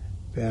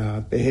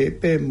pe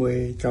hepe mo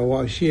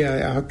tawa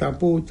sia a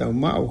tapu tau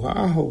mau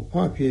ha aho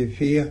pa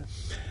fia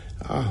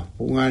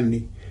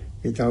pungani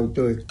ki tau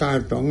to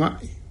kato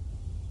ngai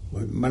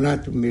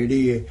manatu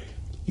melie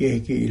ye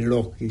ki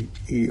loki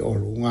I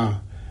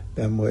olunga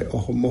pe mo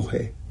oho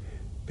mohe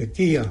pe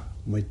kia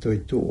mo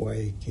tu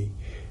ai ki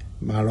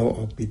malo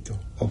opito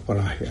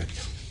ofalahi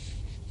atu.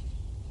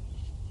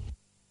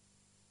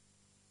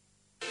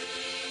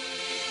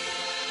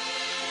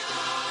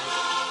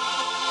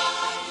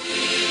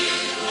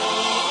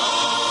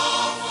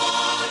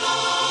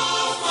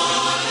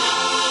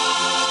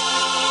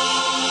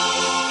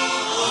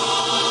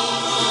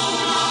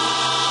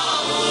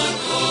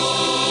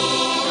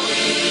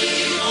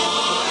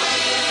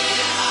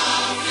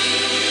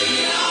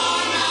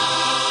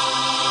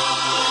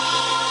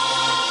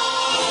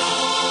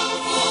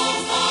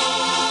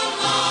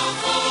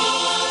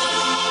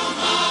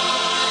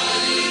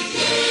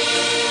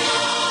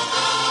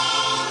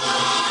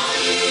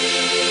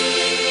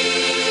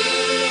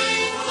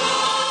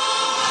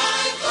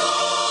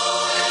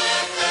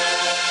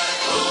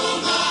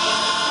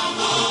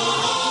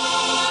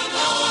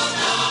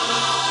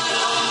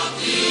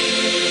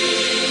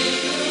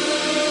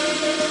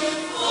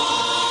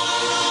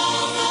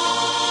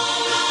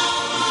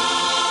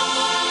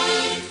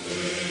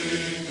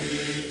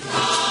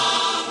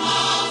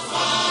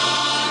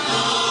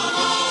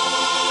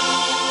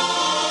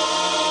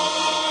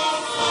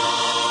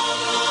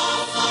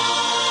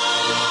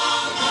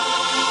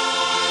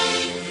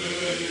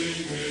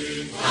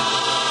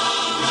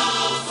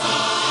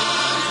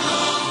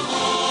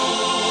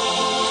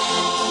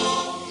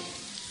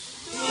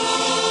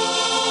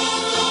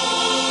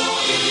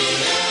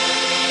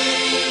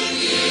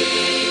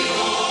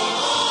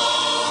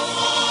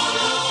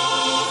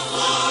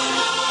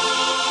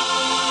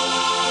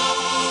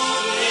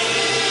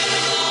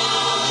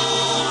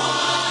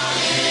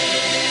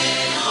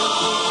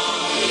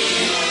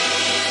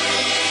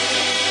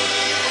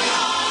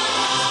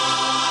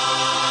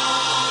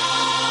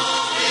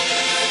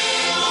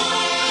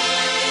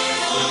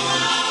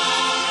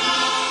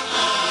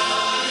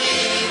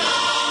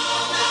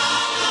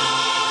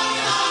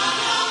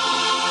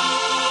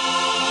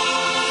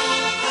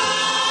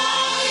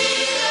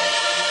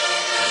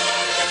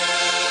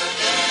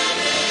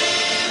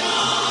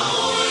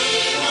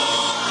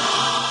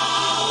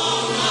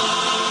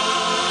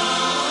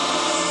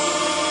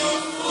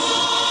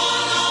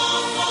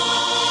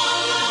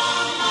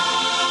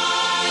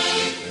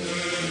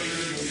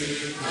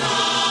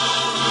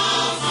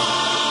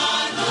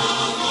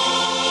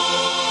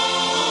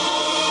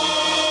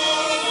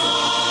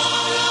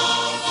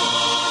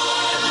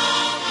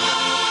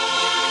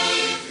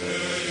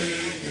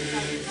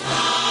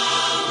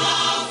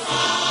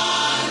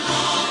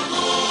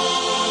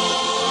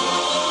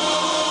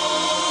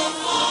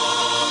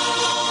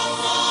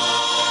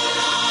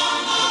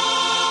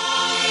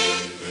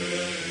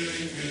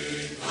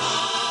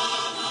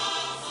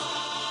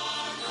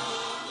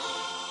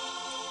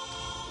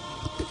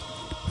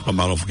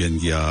 Malofu ken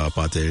kia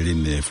pate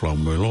line flau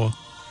melo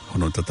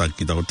hono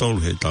tataki tau tolu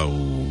he tau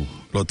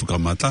lotu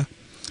kamata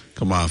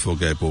kama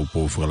foke po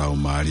flau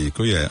mari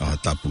ko ye a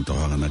tapu to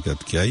hanga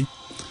ket kiai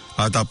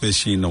a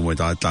tapesi no mo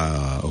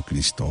tata o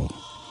Cristo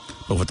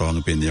po fotonga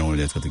pendion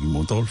le tataki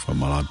motor fa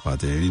malat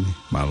pate line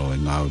malo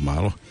ngau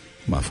malo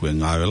ma fu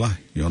ngau la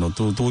yo no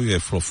tu ye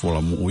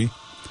flo mui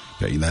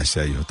pe ina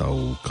sei ho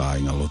tau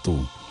Kainga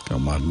lotu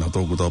kama na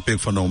to ko pe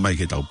fa no mai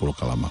ke tau por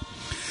kalama.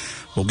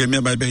 O ke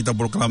mea bai pekita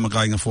programa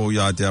Kainga Fo'ou i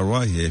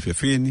Aotearoa i e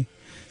whiawhini,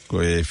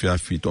 ko e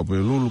whiawhi tope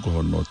lulu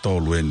ko no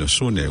tolu e no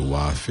sune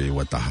ua whi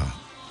wataha.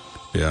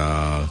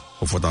 Pea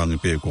o whatangi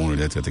pe kono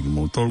le te ki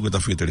mou tolu, ko ta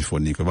whi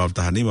telefoni, ko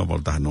waltaha nima,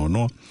 waltaha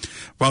nono,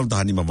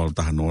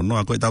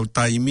 a ko e tau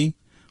taimi,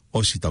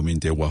 o si tau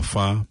minte ua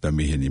wha, pea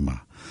mihi nima.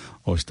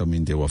 O si tau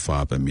minte ua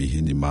wha, pea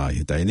mihi nima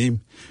i taini,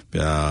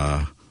 pea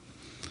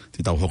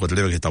ti tau hoko te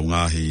lewa ke tau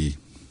ngahi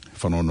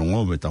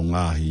whanonongo, me tau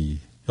ngahi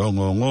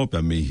yongongo,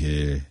 pea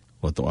mihi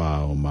Oto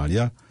a o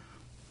Maria.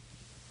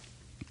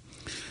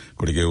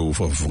 Kore ke u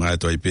whafunga e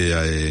toi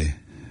pēa e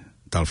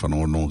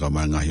talwhanono ka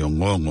maa ngahi o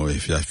ngongo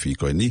e whiawhi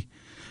koe ni.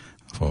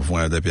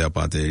 Whafunga te pia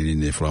pate ili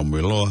ne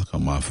whamueloa, ka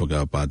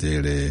mawhuka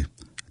pate le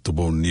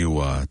tupo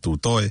niwa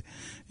tūtoe,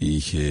 i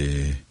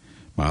he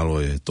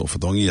maalo e tō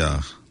whatongi a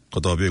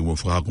kotoa pia kua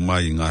whakaku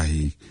mai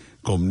ngahi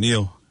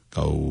komnio,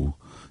 kau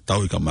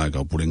tau i ka mai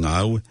kau pure ngā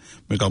aue,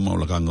 me kau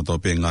maula ka ngotoa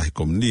pia ngahi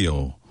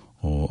komnio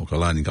o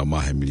kalani ka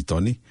mahe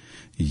militoni,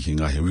 i he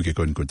ngahi wike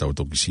koni koe tau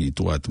toki si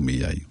tua atu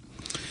mi ai.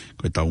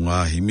 Koe tau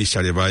ngahi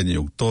misare vai ni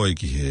uktoe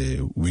ki he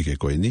wike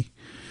koe ni.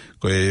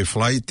 Koe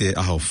flaite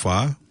aho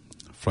whaa,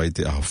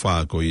 Friday a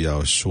whaa ko ia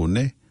o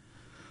sune.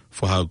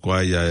 Whaha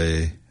koa ia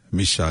e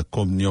misa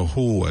komnio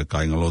huu e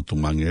Kainga lotu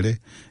mangere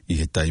i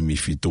he taimi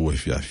fitu e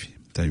fiafi.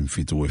 Taimi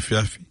fitu e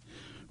fiafi.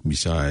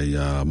 Misa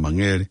ia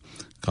mangere.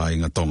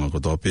 Kainga tonga ko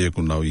toa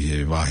pēku nau i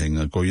he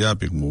wāhenga ko ia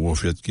pēku mu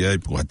wofiat ki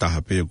ai pēku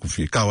hataha pēku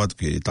whi kawat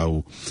ke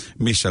tau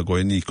misa ko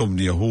e ni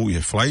komnio huu i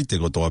he Friday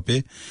ko toa pē.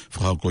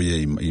 Whaha ko ia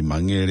i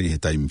mangere i he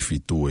taimi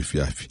fitu e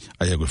fiafi.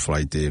 Aia ko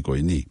Friday ko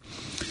e ni.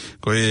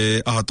 Ko e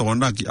aha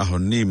tōna ki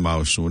aho ni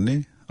mao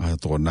sune. A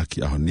tōna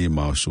ki aho ni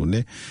mao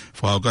sune.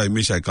 Whakaukai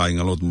misa e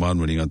Kainga lotu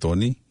manu ringa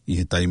tōni, i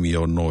he taimi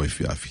o no e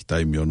whiawhi.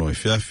 Taimi o no e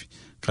whiawhi,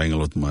 Kainga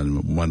lotu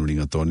manu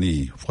ringa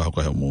tōni,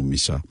 whakaukai o mō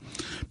misa.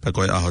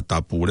 Pakoi aho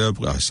tapu reo,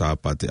 aho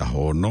sāpate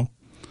aho ono.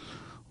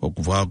 O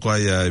ku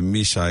whakaukai e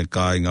misa e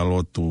Kainga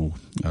lotu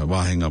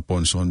wāhenga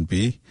Ponson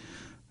Pi,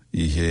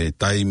 i he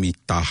taimi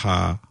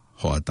taha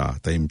hoata.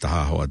 Taimi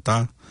taha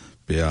hoata,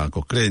 pea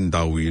ko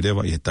krendau i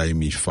rewa, i he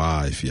taimi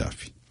whā e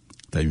whiawhi.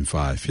 Taimi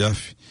whā e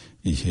whiawhi.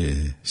 I he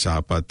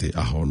sāpate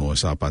ahono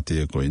sāpate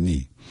e koe ni.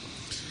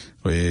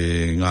 Koe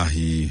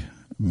ngahi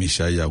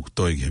misa ia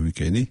kutoe ki he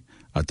wike ni.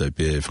 Ato e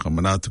pē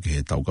whakamanatu ki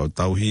he tau kau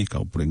tauhi,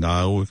 kau pure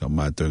ngāu, kau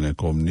mātoenga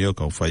komnio,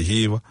 kau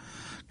whaihiwa.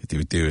 Ke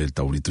te uteo e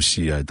tau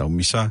ritusia e tau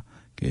misa.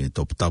 Ke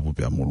topu tapu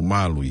pēa molu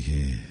malu i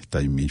he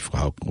taimi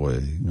whakahau koe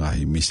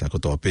ngahi misa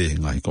kotoa pē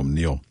ngahi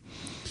komnio.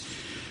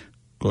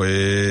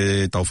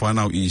 Koe tau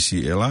whanau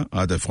isi ela,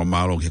 ato e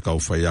whamalo ki he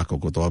kau whaiako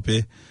kotoa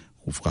pē.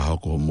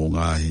 Whakahoko mo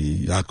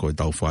ngahi ako e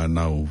tau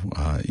whanau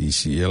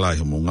isi ela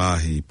i mo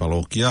ngahi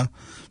palokia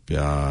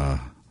pia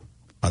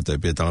ata e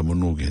pētala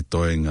monu ki he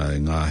toenga e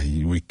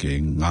ngahi wike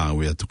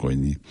ngāwe atu koe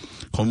ni.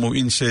 Ko mo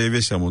in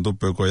service a mo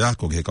tope koe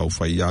ako ki he kau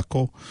whai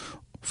ako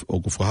o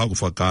ku whahako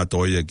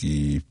whakatoia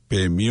ki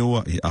pē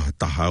miua i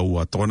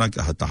ahatahaua tōna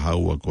ki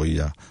ahatahaua koe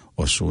ia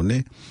o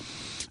sune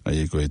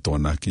ai koe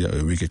tōna ki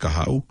a wike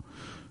kahau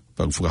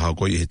pag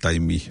whakahako i he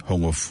taimi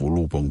hongo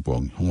fulu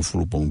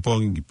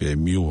pongpong ki pē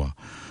miua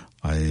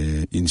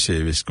ai in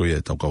service ko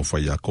ia tau kau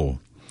whai ako.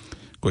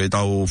 Ko e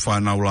tau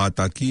whanau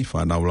lātaki,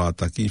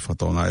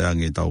 whatonga ea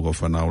nge tau kau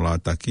whanau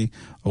lātaki,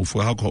 au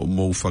whahako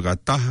mou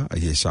whakataha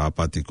ai he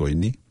sāpati ko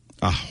ini,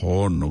 a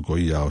hono ko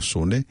ia o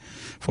sone,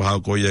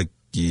 whahako ia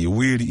ki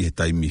wiri e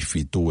taimi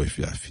fitu e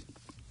whiawhi.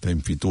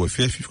 Taimi fitu e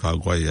whiawhi,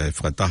 whahako ia e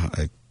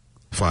whakataha e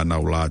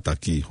whanau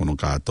lātaki hono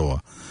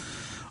kātoa.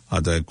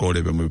 Ata e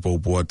kore pe mui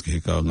poupuat ki he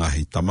ka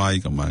ngahi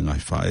tamai, ka mai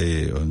ngahi whae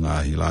o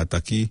ngahi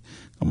lātaki,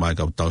 ka mai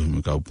kau tauhi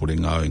kau pure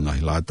ngāo e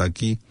ngahi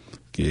lātaki,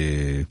 ke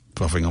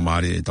whawhenga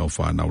maari e tau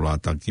whanau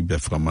lātaki, pe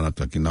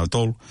whakamanaka ki nau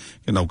tolu,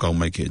 ke nau kau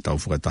mai ki e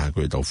tau whakataha ko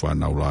e tau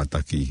whanau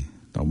lātaki,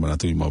 tau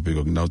manatui mau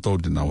piko ki nau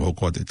tolu, te nau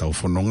hoko te tau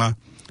whanonga,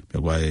 pe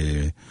kua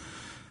e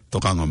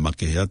tokanga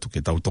makehe atu,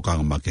 ke tau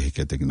tokanga makehe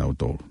ke te ki nau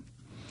tolu.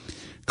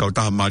 Kau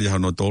taha maari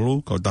hano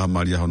tolu,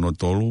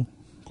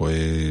 ko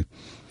e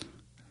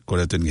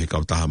kore teni he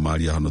kautaha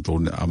maari ahano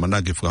tōne amana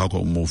ke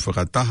whakahoko mō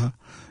whakataha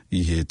i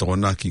he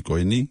tōna ki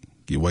koe ni,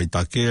 ki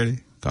waitakere,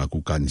 ka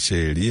kukani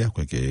sēria,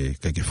 koe ke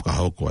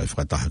whakahoko ai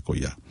whakataha ko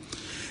ia.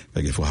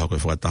 Kai ke whakahoko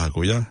ai whakataha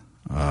ko ia,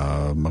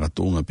 mga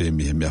tūnga pē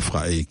mi he mea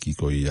whakae ki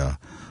ko ia,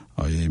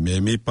 ai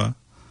mea mipa,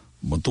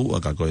 motu a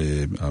ka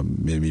koe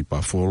mea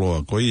mipa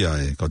wholoa ko ia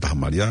e kautaha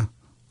maari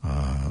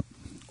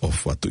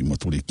of watu i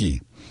moturi ki.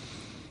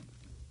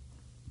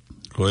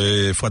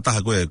 Koe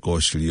whakataha koe e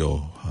kōsirio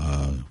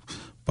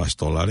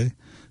pastolare,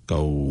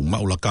 kau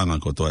maulakanga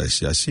ko toa e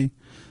siasi,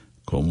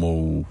 ko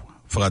mou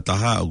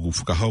whakataha o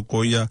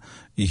whakahoko ia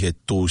i he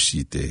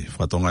tōsi te.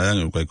 Whatonga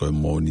ianga koe koe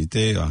mōni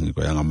te, angi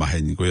koe anga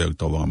maheni koe au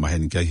tōwanga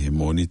maheni kia he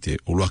mōni te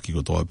uluaki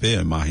ko toa pē,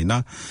 e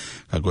mahina,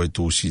 ka koe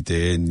tōsi te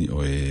eni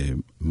o e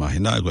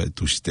mahina, koe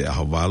tōsi te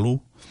aho walu,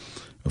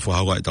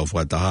 whahauka e tau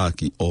whakataha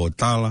ki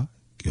Aotearoa,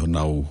 ki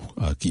honau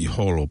ki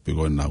holo pe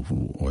koe nau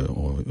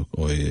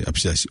o e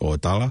apisiasi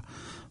Aotearoa,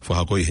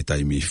 whahauka i he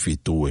taimi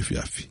fitu e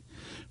whiawhi.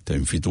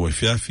 Taimi fitu e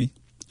whiawhi,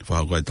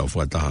 whahauka e tau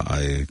whakataha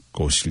ai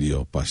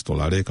kōsilio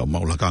pastolare, ka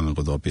maulakanga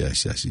ko toa pia e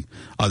siasi.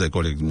 Ate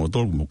kore ki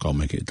motor, mo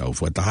kaume ke tau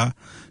whakataha,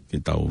 ke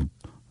tau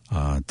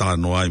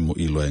tāno ai mo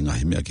ilo e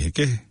ngahi mea ki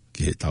heke,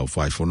 ki he tau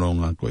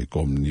whaifononga, ko e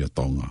komni o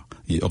tonga,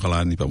 i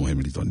okalani pa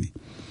mohemiri toni.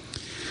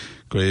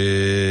 Ko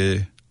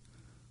e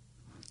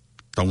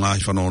tau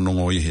ngahi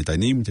whanonongo i he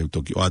tainim, te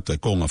utoki o ato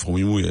e konga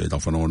whamimui e tau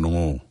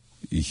whanonongo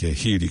i he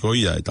hiri ko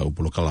ia e tau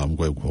pulokalama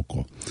koe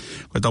kuhoko.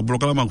 Koe tau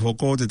pulokalama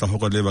kuhoko te tau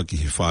hoko lewa ki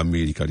he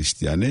whamiri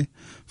karistiane,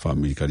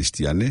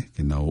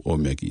 ke nau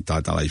omea ki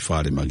tātalai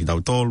whare ma ki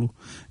tau tolu,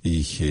 i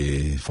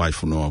he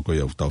whaifonoa koe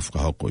au tau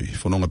whakahoko, i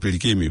whanonga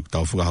pirikimi u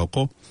tau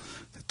whakahoko,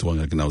 te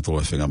tuanga ki nau tolu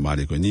e whenga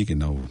maare koe ni, ki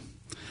nau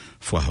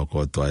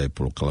whahoko atoa e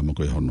polokalama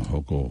koe hono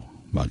hoko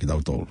maa ki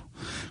tau tolu.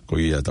 Ko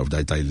ia tau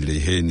tai le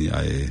heni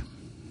ai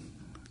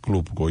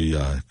grupu ko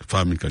ia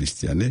family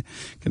kristiane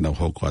ke nau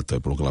hoko atoa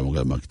e polokalama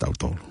koe maa ki tau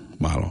tolu.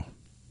 Mahalo.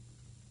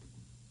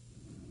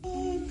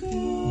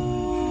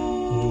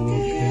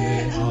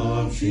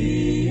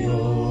 Fio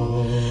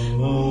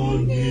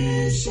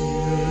Oniseso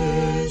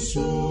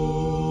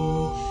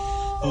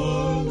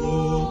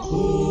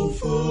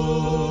Alokufa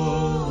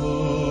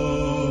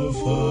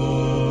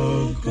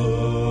Faka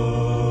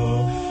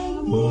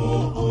Mo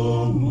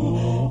Oni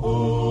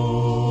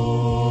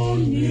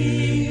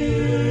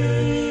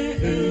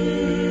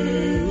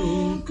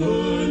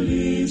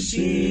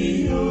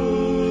Kalisia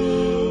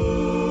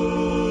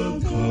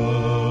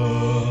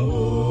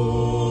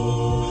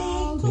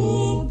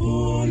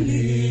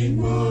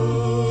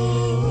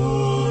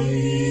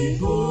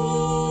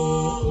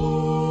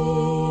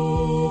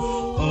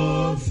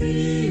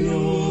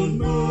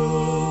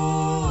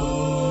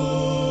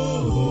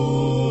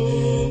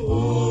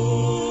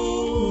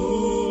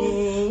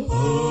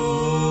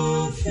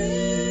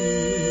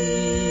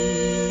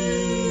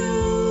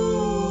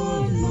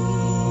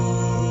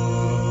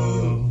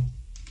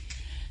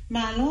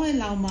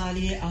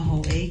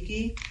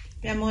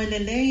Pea moe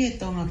lelei e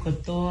tonga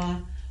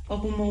kotoa, o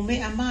ku mo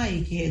mea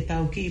mai ki e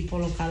tau ki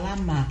polo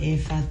kalama e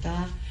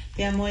fata,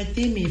 pea moe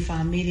timi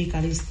famili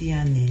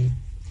karistiane.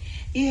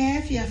 I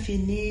e fia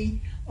fini,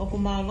 o ku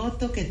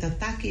maoloto ke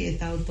tataki e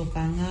tau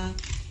tokanga,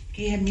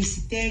 ki he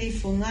misiteri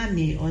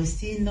fungani o e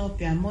sino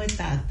pea moe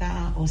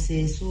taataa o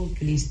se Jesu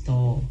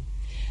Kristo.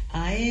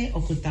 Ae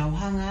o ku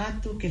tauhanga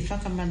atu ke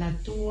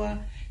whakamanatua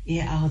i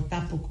e aho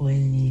tapu koe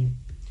ni.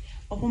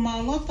 O ku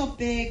maoloto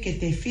pe ke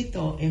te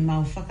fito e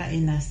mau whaka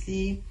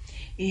inasi,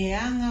 i he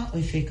anga o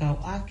i whekau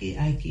aki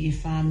ai ki i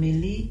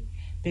family,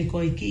 pe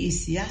ko i ki i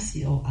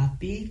siasi o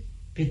api,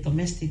 pe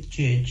domestic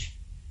church,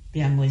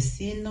 pe a moe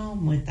sino,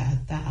 moe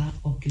taataa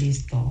o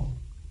Kristo.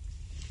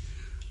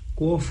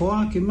 Kua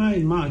whoa ki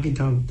mai maa ki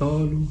tau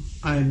tolu,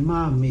 ai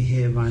maa mi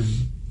he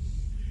wani.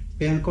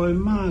 Pe a koe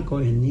maa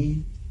koe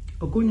ni,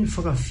 o kuni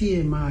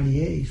whakawhie maari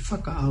e,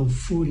 whaka au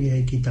furi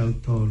e ki tau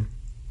tolu.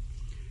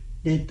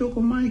 Ne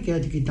toko mai ki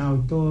ati ki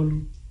tau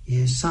tolu, i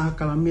he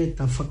sākala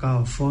meta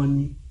whakao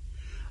foni,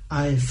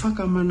 ai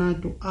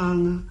whakamanatu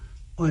anga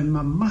o e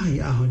mamahi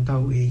aho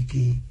tau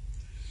eiki.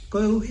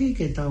 Koe uhi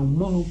ke tau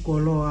mohu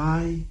kolo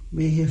ai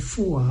me he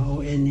fua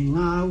o ene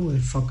ngāu e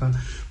whaka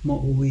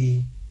mo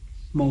ui,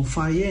 mo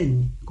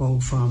whaieni ko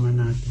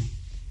whamanatu.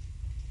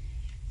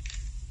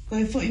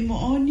 Koe fo i mo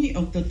oni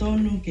o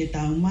totonu ke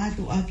tau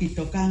matu aki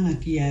tokanga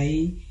ki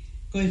ai,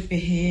 koe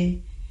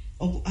pehe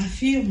o ku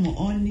awhio mo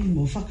oni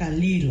mo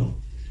whakalilo,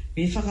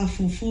 me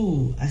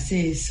whakafufu a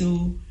se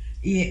su,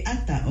 i e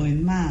ata o e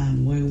maa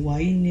mo e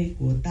waine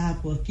kua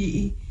tāpua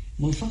ki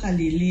mo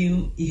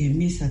whakaliliu i he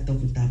misa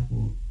toku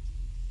tāpua.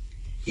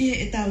 I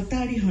e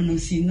tautari hono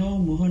sino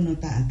mo hono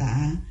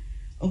taataa,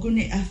 o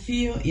kune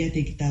awhio i a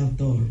te ki tau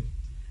tolu.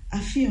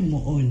 Awhio mo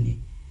oni.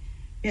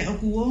 Pea o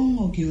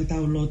kuongo ki o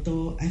tau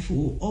loto, ai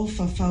fu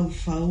ofa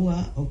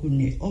whaua o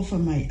kune ofa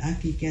mai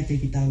aki ki a te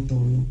ki tau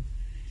tolu.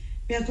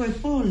 Pea koe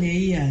pōle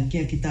ia ki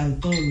a ki tau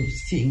tolu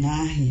si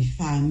ngahi,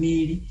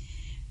 whamiri,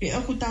 pe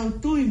oku tau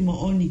tui mo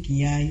oni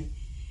ki ai,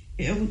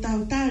 pe oku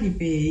tau tari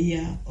pe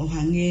ia o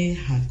hange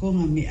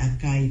hakonga me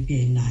akai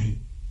pe nai.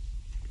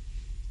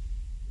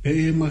 Pe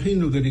e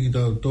mahino ke ki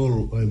tau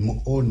tolu ai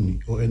mo oni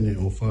o ene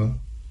o wha.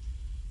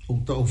 O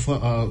tau wha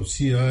a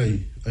si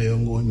ai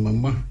ongo i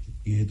mama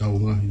i he tau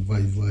ngahi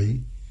vai vai.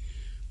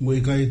 Mo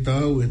i kai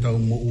tau e tau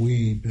mo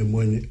ui pe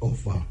mo ene o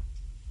wha.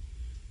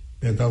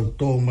 Pe tau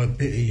tō mai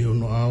pe i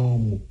hono ao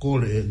mo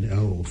kore ene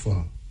ao o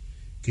wha.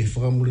 Ke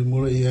whakamuri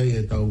mora i ai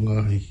e tau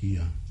ngahi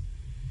hia.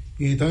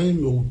 I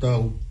taimi o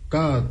tau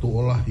tātu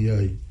o lahi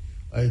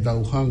ai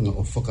tau hanga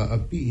o whaka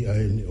api i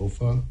ai ne o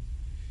wha,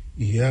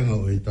 i heanga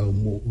o e tau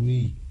mo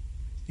ui,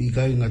 i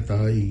kainga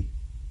tai,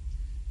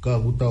 ka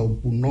ku tau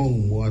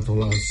punong mo ato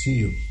la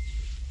sio,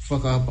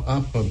 whaka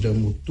apa pia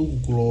mo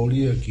tuku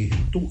kuloria ki he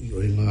tui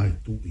o e ngai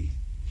tui.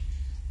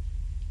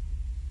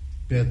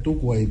 Pea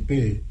tuku ai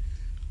pe,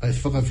 ai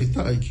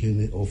whakawhita ai ki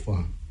ne o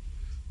wha,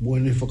 mo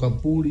ene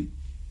whakapuri,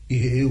 i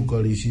he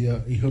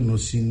eukarisia, i hono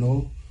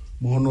sino,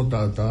 mohono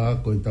tātaa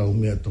koe tau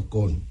mea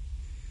tokoni.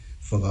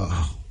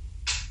 Whakaaho.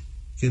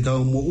 Ke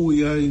tau mo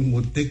ui ai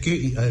mo teke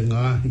i ai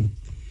ngahi.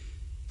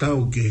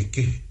 Tau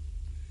keke.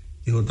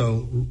 I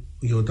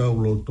o tau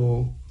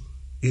loto.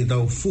 I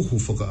tau fuhu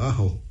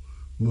whakaaho.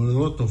 Mo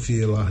loto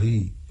fie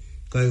lahi.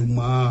 Kai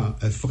umaa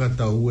ai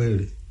whakatau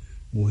ere.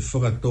 Mo e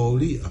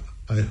whakatōri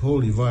ai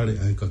hori vare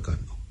ai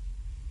kakano.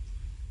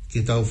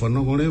 Ke tau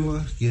whanongo lewa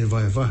ki e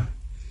vai vai.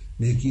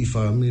 Me ki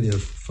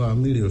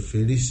familia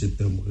Felice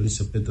pe mo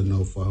Elisabeta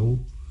nau whau,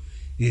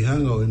 i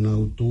hanga o e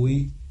nau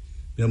tui,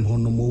 pe mo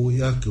hono mo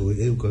ui ake o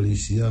e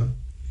eukarisia,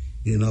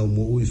 i nau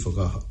mo ui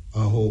whaka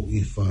aho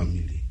i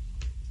family.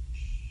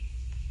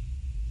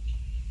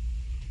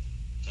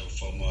 Tau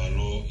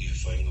whamalo i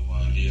whainga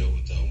maalia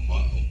o tau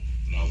mao,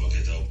 nau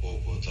wake tau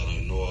pōpō tala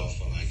noa,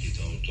 whangai ki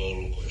tau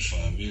tolu ko e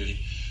family,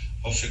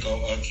 o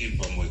whikau aki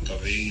pa mo i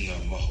kawe inga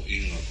maho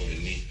inga ko e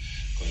ni,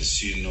 ko ko e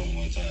sino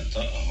mo tata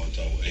ho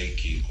tau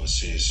eki ko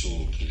se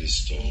su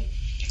Kristo.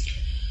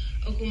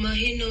 Oku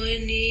mahino e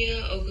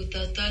nia, oku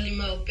tatali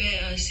ma ope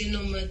a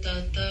sino mo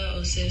tata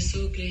o se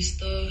su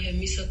Kristo he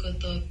misa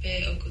koto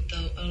pe oku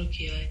tau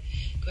alki ai.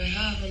 Ko e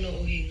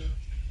hahono uhinga.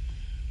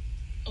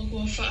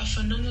 Oku o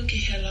whaafanonga ki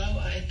he lau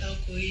a e tau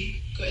kui,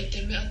 ko e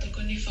te mea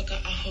tokoni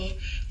whakaaho,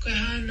 ko e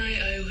hānai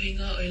ai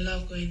uhinga o i lau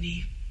koe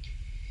ni.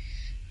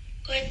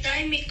 Ko e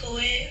taimi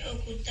koe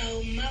oku tau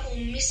mau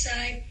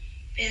misai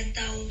pea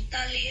tau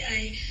tali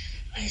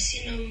ai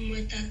sino mo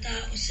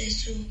tata o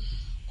sesu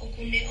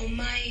oku ne o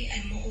mai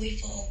ai mo ui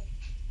fo'ou.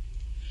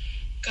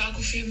 Ka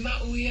aku whi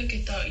mauia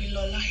ke tau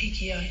ilo lahi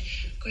ki ai,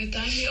 ko e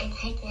taimi o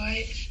hoko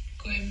ai,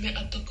 ko e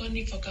mea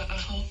tokoni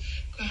whakaaho,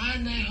 ko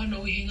hānai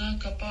hono uhinga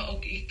ka pā o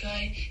ki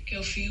ikai ke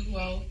o whiu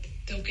au,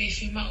 te o kei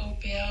whi mau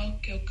pe au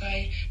ke o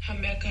kai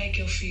hamea kai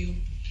ke o whiu.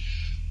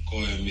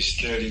 Ko e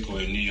misteri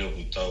ko e nia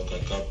ku tau ka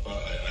kapa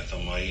ai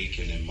atamai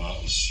ke ne mā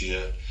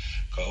usia,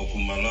 ka oku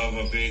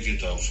malawa pe ke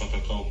tau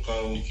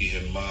whakakaukau ki he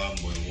mā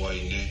mo e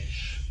waine,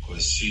 ko e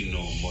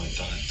sino mo e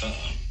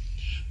tātaa.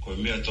 Ko e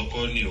mea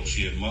tokoni o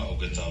fie mā o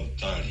ke tau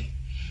tari,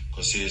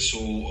 ko se su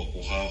o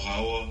ku hau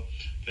hawa,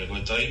 pe ko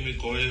taimi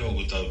koe o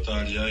ku tau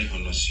tari ai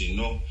hono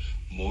sino,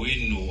 mo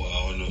inu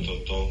a hono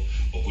toto,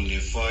 o ku ne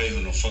whai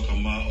hono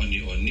whakamā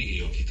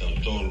oni o ki tau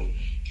tolu,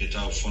 ke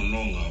tau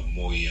whanonga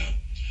mo ia.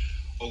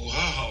 O ku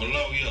haha o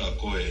lau ia a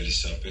koe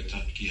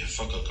Elisabeta ki he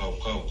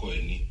whakakaukau koe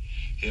ni,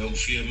 he o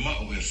fie mā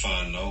o he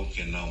whānau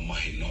ke nau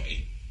mahi noi.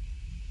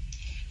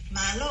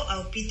 Malo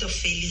au pito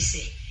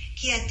Felice,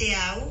 kia te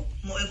au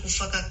mo e ku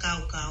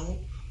whakakaukau,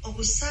 o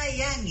ku sa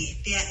yangi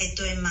pea e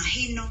toe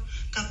mahino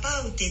ka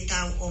pau te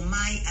tau o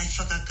mai ai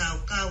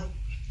whakakaukau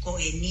ko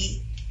e ni,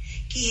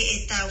 ki he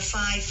e tau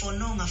whai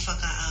whanonga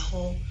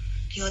whakaaho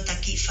ki o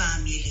taki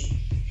family.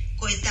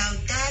 Ko e tau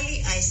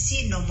tali ai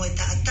sino mo e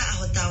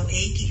taataho tau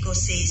eiki ko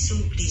se Jesu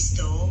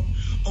Kristo,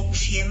 o ku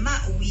fie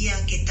mauia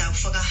ke tau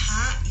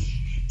whakahai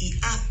i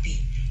api,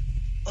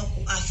 o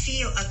ku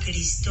awhio a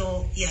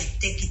Kristo i a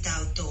teki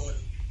tau tolu.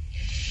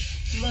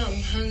 Mam,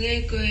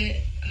 hange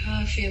koe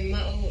hawhia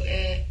mau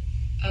e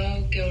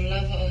au ke o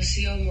lava o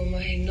sio mo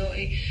mahi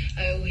noi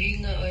ai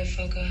uhinga o e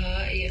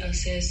whakahai a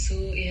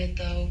sesu i he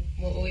tau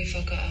mo ui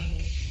whakaaho.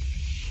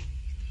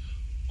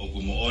 O ku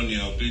mo oni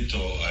au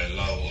pito ai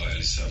lau a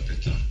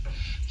Elisabeta,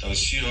 tau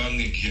sio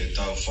angi ki he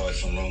tau whai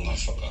whanonga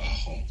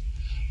whakaaho.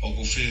 O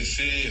ku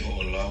whewhe ho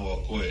o lau a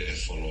koe e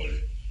wholore.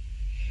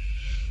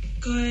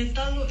 Ko e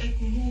talu e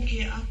kuhu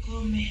ki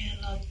ako me he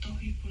lau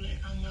tohi pule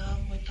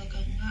anga mo taka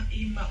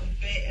ngai ma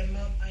upe e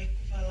mam ai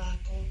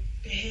kuwalako,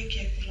 pehe ki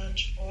e ku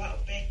lunch o a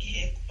upe ki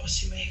he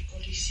osime he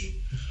kolisi.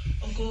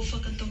 O ko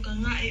whakatoka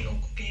ngai o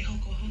ku kei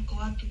hoko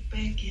atu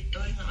pe ki e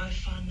toinga ai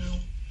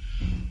whanau.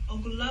 O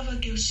ku lava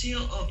ki o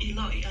sio o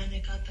ilo i ane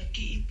kata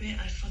ki ipe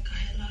ai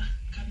whakahela,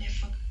 ka ne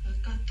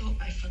whakakato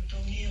ai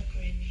whatongia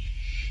koe ni.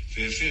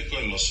 Whewhe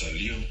koe losa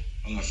lio,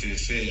 anga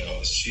whewhe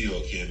a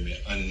sio ki e me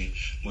ani,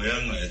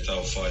 moyanga e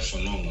tau whai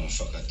whanonga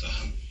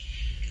whakataha.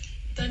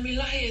 Taimi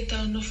lahi e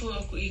tau nofo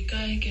aku i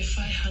kai ke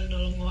whai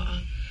hanolongoa,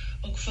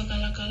 o ku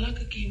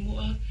whakalakalaka ki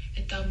mua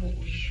e tau mo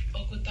ui.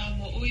 O ku tau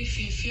mo ui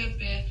whewhe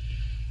pe,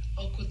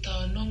 o ku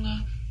tau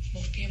nonga mo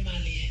whia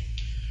malie.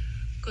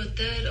 Ko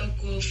tēr o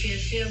ku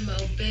whiawhia ma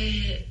o pē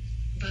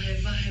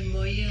vahe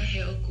moia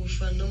he o ku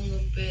whanonga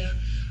pēr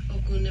o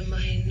ku ne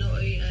mahi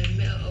noi ai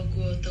mea o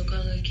ku o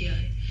tokanga ki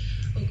ai.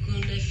 O ku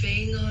ne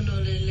whainga hono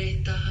le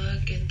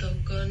leitaha ke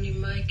tokoni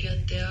mai ki a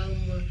te au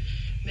mo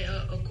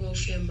mea o ku o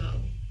whia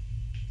mau.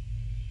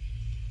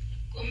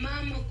 Ko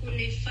mama ku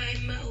ne whai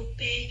mau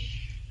pē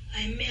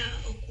ai mea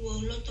o ku o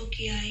loto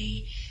ki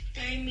ai,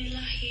 taimi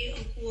lahi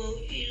o ku o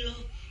ilo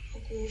o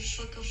ku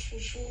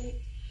whakafufu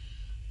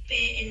pe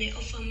ene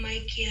ofa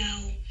mai ki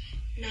au,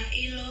 na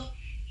ilo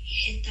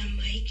he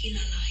tamai ki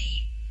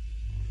lalahi.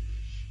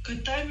 Ko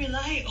taimi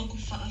lahi o ku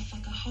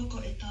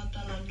whakahoko e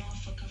tātala noa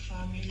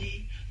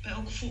whakawhamili, pe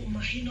o ku fu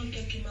umahino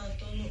kia ki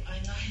mātolu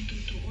ai ngahi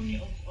tutu uni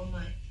o ku o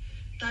mai.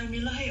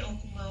 Taimi lahi o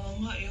ku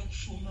mawanga e o ku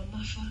fu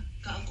umamafa,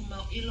 ka o ku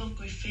mau ilo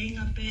koe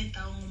whenga pe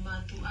tau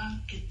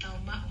ngumātua ke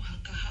tau mau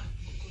hakaha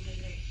o ku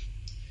lele.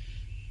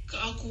 Ka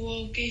o ku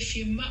o kei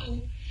whi mau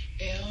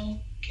e au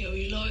ke o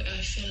iloi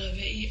ai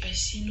whelawei ai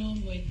sino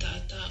mo i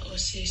tata o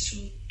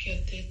sesu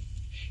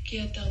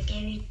kia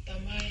tautolu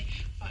tamai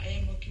pa e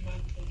mo ki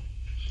mātolu.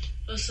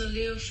 Losa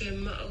leo whe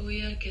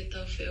mauia ke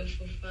tau whe o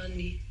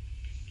whawhani.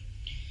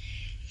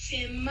 Whe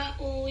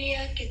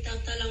mauia ke tau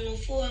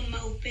talangofua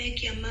maupe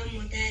ki a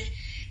mamo dad,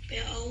 pe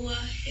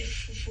aua e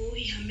fufu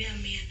i hamea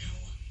mea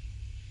naua.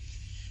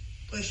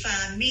 Koe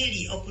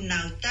whaamiri o ku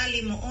nau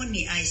tali mo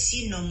oni ai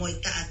sino mo i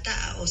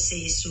taataa o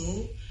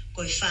sesu,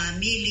 koe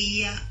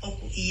whaamili ia o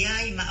ku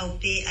iai ma au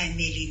pe ai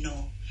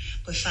melino.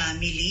 Koe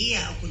whaamili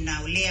ia o ku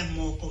nau lea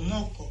moko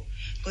moko.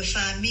 Koe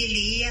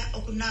whaamili ia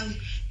o ku nau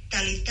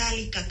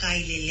tali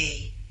kakai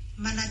lelei.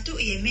 Manatu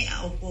i e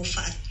mea o ku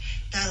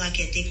whaatala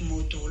ke te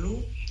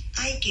kumotolu,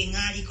 ai ke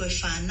ngari koe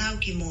whanau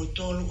ki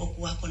motolu o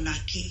ku ako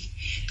naki.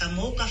 Ka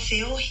mō ka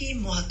whiohi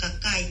mo ha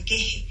kakai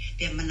kehe,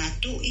 pia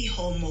manatu i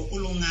ho mo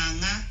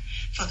ulunganga,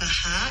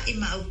 whakaha I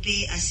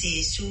maupe a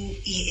se su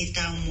I e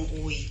tau mo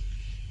ui.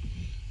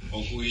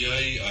 Oku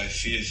iai ai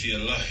fia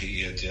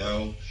lahi I te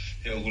au,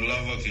 he oku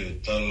lava ke o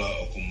tala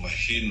oku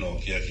mahino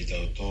ki a ki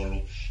tau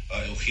tolu,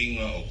 ai o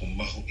hinga oku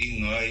mahu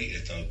ingai e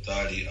tau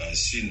tali ai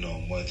sino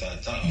mo e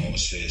tātaa o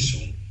se su.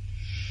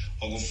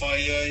 Oku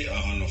whai ai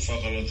a hono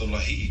whakaloto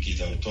lahi I ki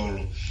tau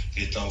tolu,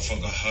 ke tau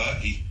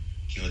whakahai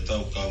ki o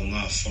tau kau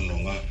ngā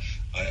whanonga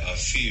ai a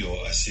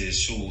fio a se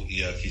su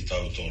I a ki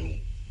tau tolu.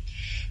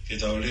 Ke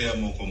tau lea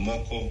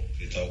moko,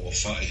 ke tau o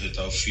whai ho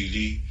tau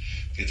whili,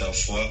 ke tau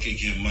whaake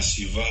ki he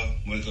masiva,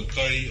 mo e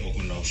kakai o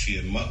ku nau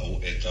fie mao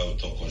e tau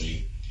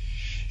tokoni.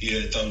 Ia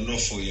e tau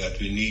nofo I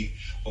apini,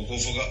 o ko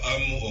whaka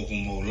amu o ku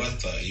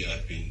maulata I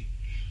apini.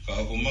 Ka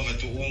ako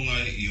makatu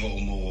ungai I ho o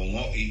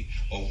mawongoi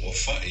o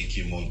whai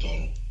ki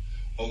motoro.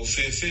 O ku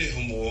whewhe ho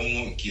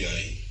mawongo ki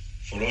ai.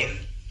 Wholore?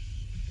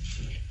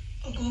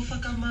 O ko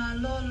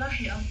whakamalo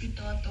lahi au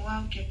pito ato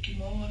au ki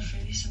maua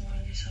Felisa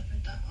Morani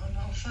Sapeta. O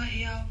na o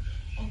whai au,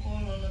 o ko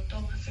lolo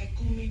tonga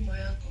whekumi mo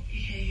e ako I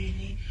he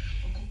uni,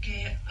 o ko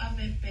ke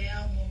ave pe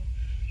au mo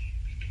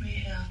pikmi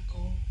he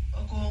ako,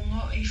 o ko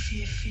ngo I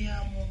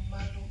fia mo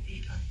malu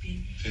I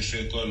apini.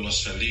 Whewhe koe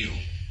losalio.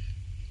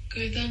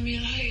 Koe tami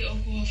rai o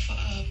ko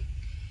wha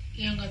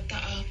leanga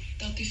taa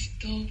tauti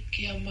fito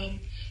ki a mam,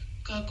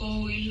 ka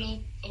ko ilo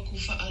o ko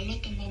wha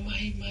alota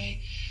mamahi mai,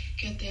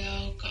 kia te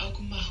au ka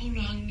aku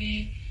mahulu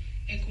hange,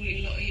 e ku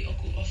ilo I o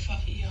ko o wha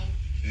I au.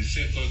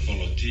 Whewhe koe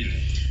kolotile.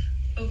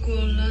 O ko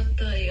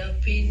lata I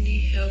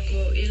apini, he o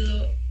ko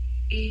ilo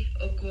I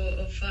o ko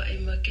o wha I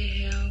make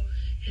he au,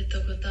 he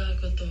toko taha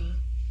kotoa.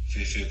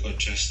 Whewhe koe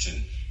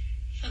Justin.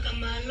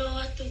 Whakamalo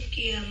atu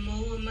ki a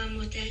maua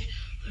mamote,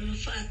 ono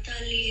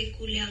whaatali e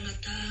kuleanga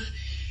taa,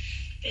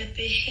 pia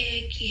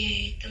pehe ki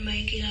he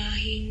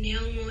tamaikirahi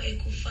neongo e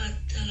ku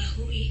whaatala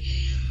hui,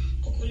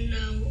 o ku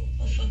nau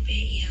o whape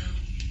I au.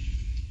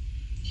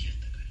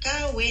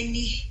 Ka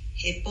weni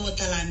he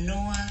pōtala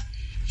noa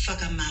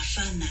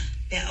whakamawhana,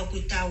 pia o ku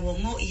tau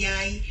ongo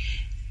iai,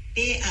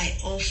 pe ai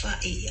ofa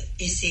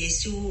e se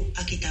su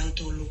a ki tau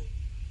tolu.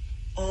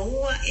 O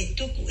ua e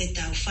tuku e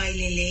tau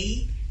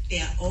whailelei,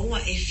 pia o ua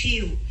e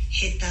fiu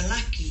he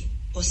talaki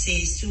o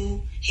se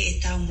su he e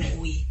tau mo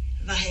ui.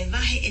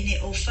 Vahe ene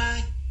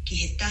ofa ki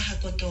he taha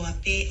kotoa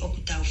pe o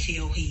ku tau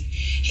whiohi,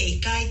 he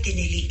ikai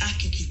tene li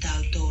aki ki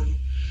tau tolu.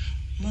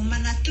 Mo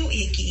manatu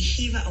I ki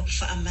hiva o ku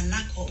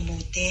whaamanako o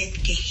mo te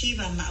ke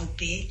hiva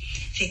maupe,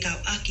 whekau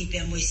aki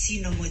pia mo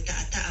sino mo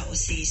taa o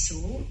se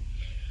su.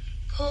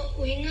 Ko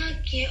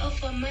uinga ki e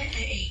ofa mai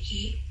a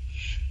eiki.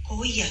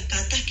 Ko ia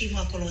ka taki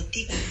mua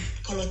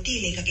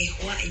kolotile ka ke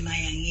hoa I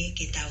mai ange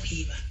ke tau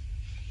hiva.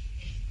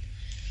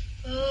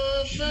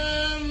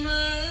 Ofa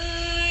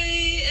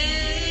mai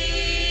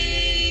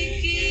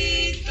eiki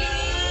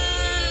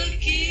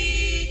taki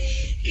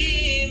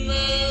I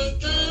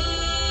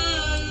mautalo,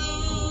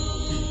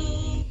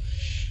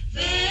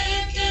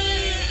 vete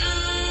a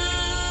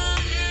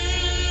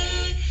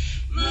e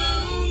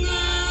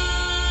maunga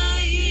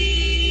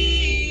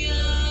I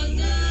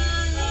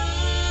angala,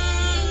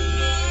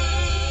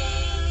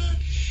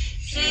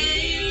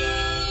 sei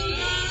lau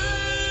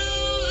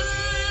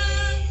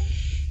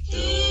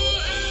tu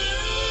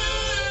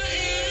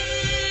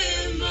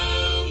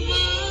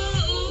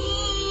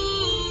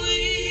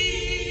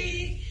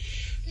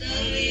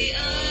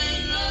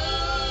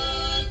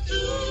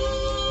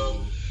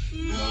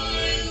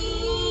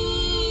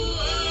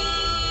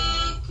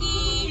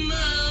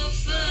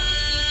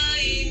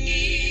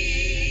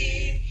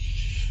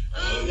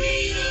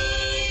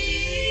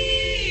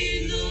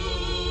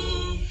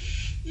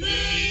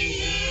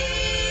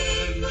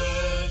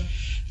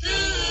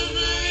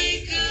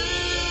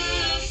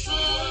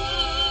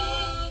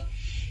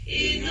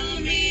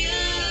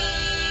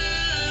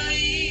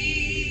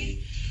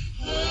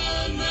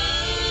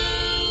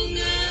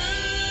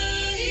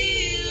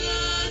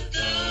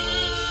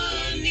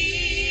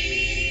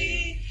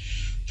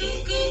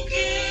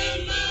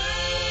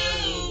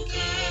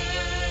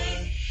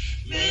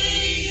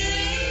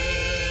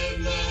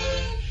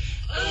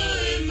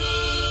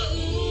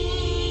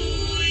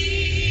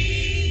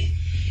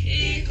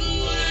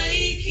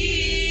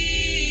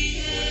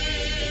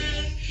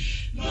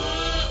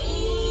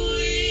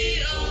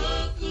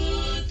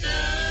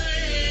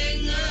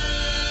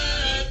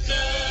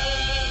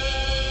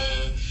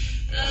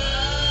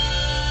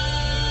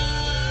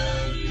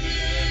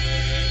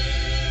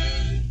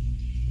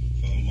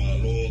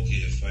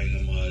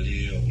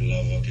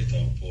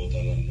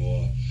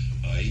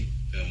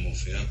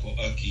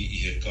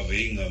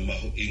kaweinga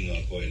mahu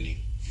inga koe ni.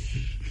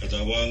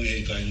 Katawangi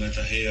e kainga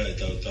tahea e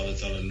tau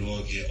taratara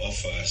noa ki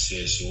ofa a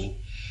sesu,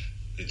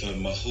 e toi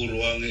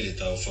mahuruange e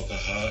tau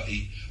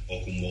whakahai o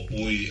ku mo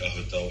ui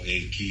aho tau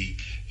eiki,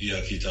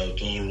 ia ki tau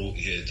tolu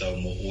i e tau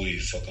mo ui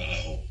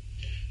whakaaho.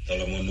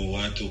 Tala manu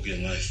watu ke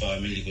ngai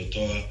whamili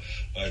kotoa,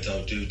 ai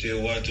tau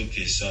teu watu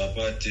ke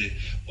sapate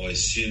o e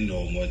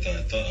sino mo e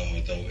tata aho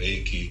tau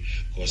eiki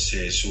ko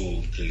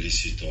sesu ke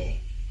lisitoa.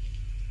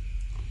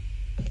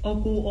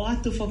 Oku o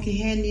atu foki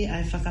heni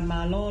ai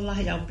whakamalo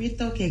lahi au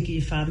pito ke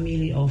ki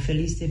family o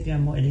Felice pia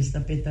mo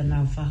Elizabeta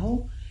nau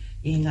whaho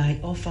i ngai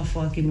ofa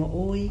whaki mo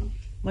oi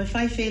mo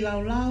whai whai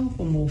lau lau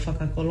ko mo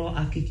whakakolo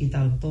aki ki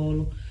tau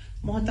tolu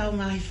mo tau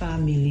ngahi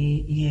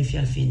family i he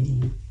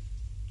whiawhini.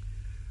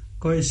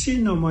 Ko e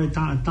sino mo e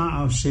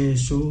taa o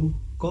sesu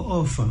ko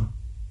ofa.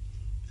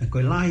 E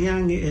koe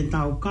lahiangi e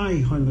tau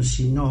kai hono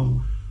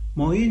sino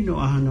mo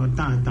ino ahano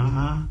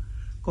taa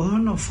ko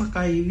hono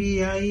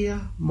whakaivia ia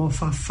mo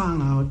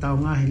whawhanga o tau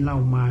ngahi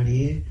lau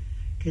marie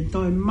ke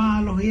toi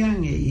malo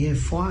hiange i e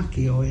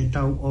whaki o e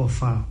tau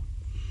ofa.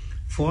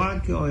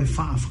 Whaki o e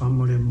whaafra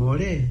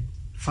more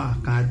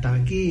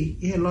whaakataki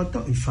i e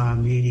loto i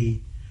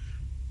whamiri.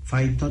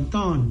 Whai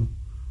toton,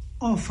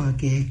 ofa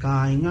ki he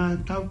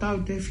kāinga tau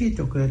te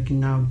whito koe ki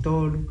nau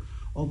tolu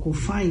o ku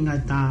whainga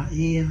tā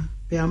ia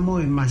pea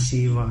moe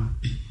masiwa.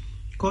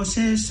 Ko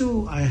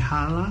sesu ai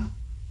hala,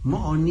 mo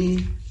oni,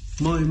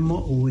 moe mo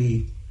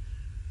ui.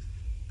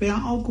 Pea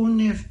oku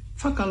ne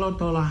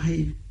whakaloto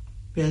lahi,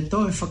 pea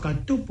toi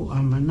whakatupu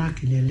a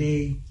manaki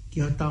lelei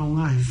ki o tau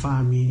ngahi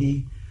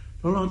whamiri,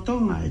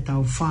 lolotonga e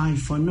tau whai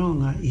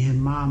whanonga i he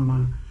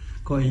mama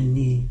ko e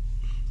ni.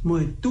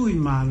 Moe tui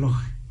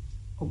mālohi,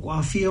 o ku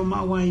awhio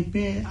mawai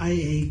pe ai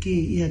e ki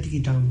ia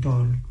tiki tau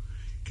tolu.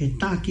 Ke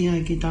taki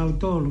ai ki tau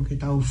tolu, ke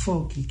tau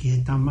whoki ki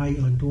he tamai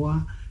o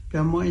tua,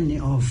 pea moe ni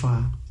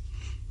ofa.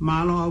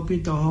 Malo au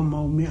pito ho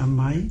mau mea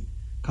mai,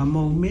 ka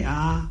mau mea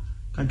a,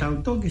 ka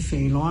tau toki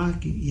whenloa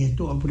ki i e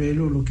tua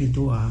purelulu ki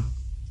tua.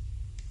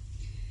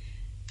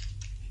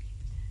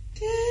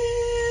 Te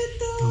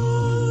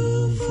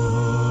tau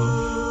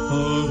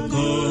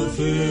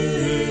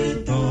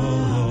whakawheta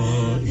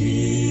i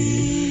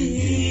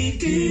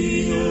ki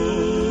o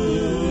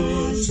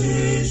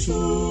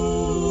sesu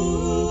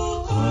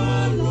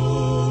alo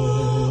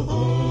o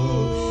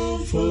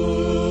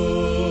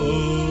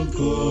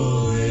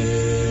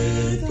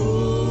whakawheta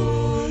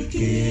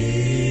ki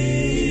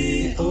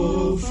o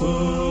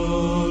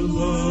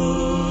whalahi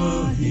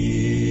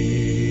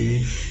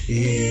i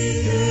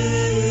he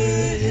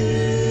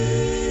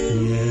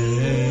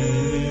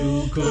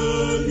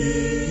ukani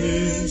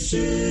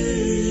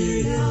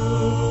sea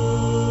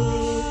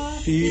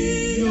i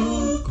o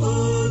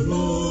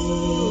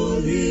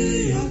kolori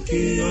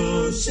aki a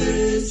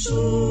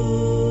seso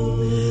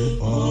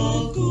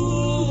aku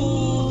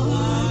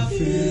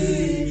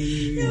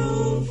afi o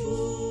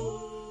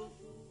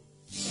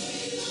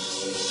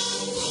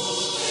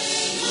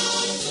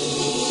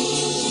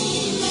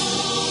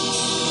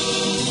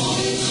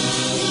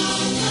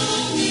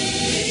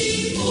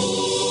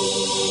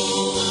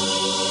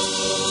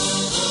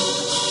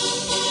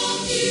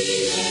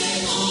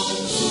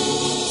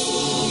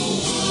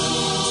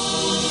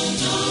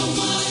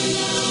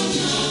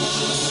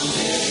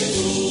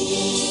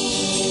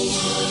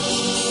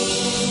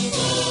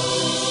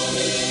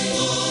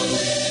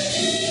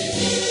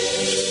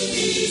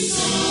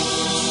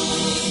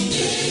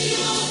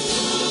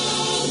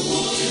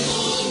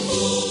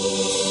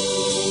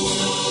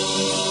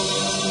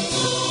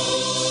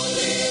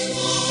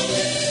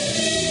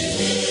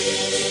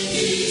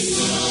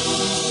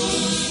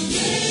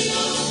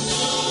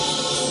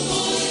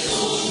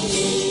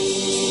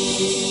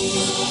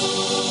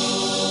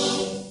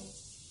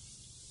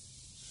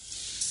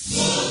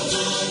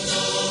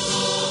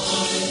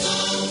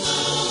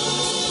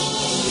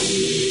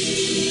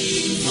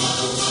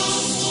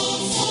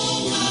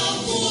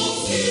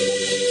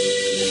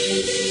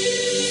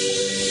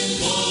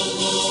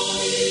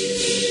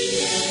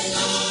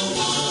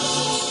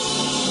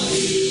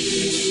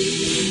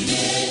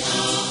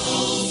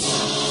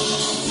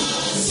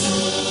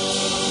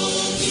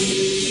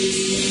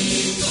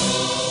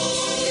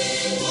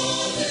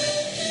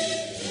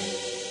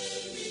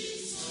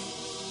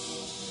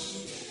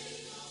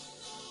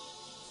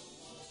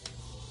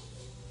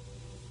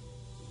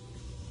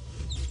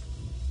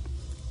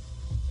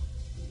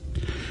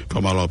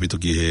Pamalo pito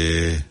ki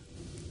he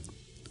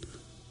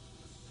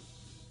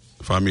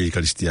family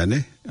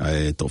Kristiane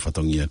ai to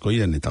fatongia ko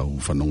ia ne tau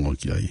whanongo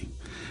ki ai.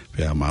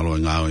 Pea malo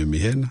ngao e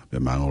mihena, pea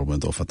mangolo mo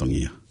to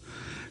fatongia.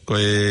 Ko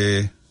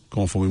e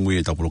konfomi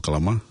mui e tau polo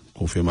kalama,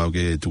 ko fe mau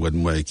ke tukat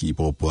mua e ki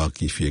popoa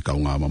ki fie kau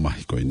ngā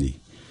mamahi ko e ni.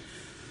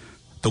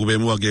 Toko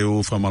be mua ke u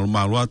whamalo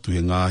malo atu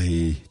he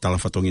ngahi tala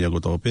fatongia ko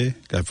tope,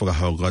 kai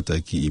whakahau gata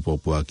ki i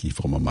popoa ki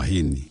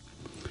whamamahi ni.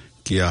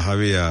 Ki a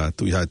hawe a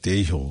tuiha te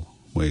iho,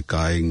 mo e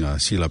Kainga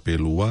sila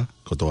pelua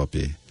ko toa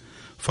pe.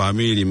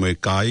 Famili mo e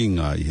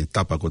Kainga i he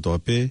tapa ko toa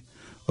pe,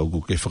 o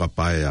ku ke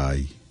whakapae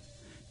ai.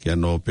 Kia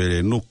no pere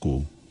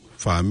nuku,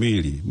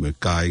 famili mo e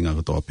Kainga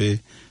ko toa pe,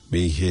 me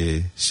i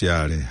he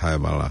siare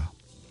haewala.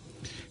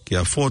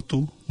 Kia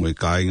fotu mo e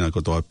Kainga ko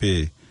toa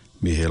pe,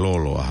 me he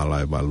lolo a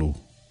halai balu.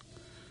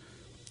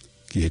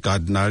 Ki he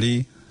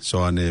kardinali,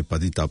 so ane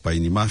patita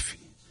paini mafi,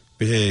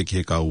 pehe ki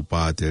he kau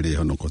pātere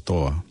hono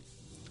kotoa.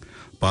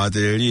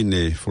 Pātere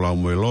ne fulau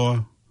mo e loa,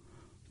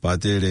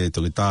 pātere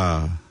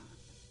tokita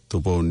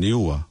tupo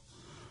niua,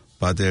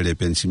 pātere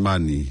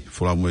pensimani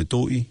fulau mo e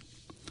tui,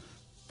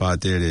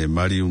 pātere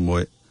mariu mo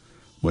e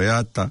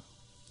ata,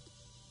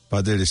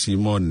 Padre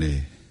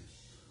Simone,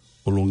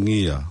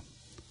 Olungia,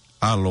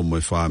 alo mo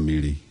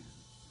family.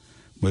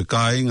 Mo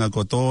Kainga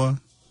kotoa,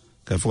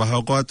 kai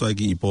whakahauko atu ai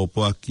ki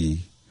ipopo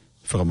aki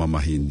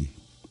whakamamahini.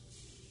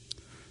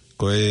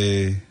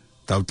 Koe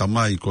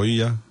tautamai ko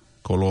ia,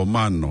 ko lo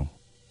mano,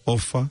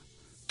 ofa,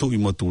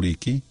 tui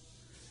moturiki,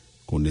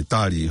 ko ne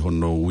tari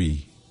hono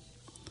ui.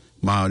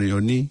 Maori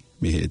oni,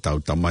 mi he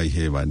tautamai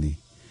he wani.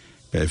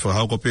 Pea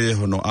whakahauko pe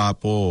hono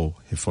apo,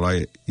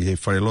 he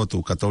whare lotu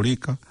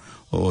katolika,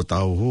 o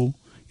tauhu,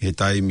 he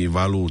taimi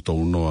walu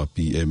tau noa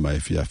PM ai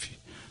fiafi.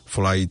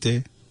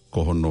 Whalaite,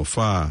 ko hono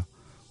wha,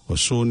 o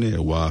sone e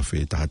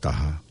wawhe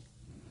tahataha.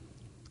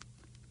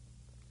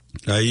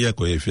 Aia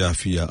ko e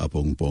fiafia a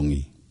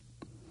pongpongi.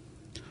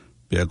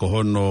 Pea ko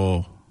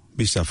hono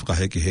misa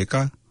whakaheke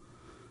heka,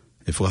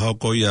 e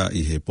whakahauko ia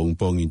i he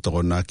pongpongi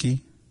tokonaki,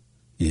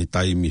 i he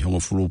taimi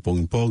hongo fulu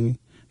pongpongi,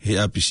 he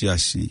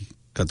apisiasi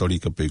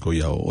katolika pe ko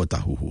ia o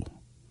tahuhu.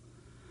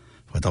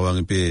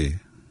 Whatawangi pe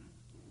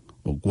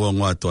o kua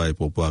ngā toa e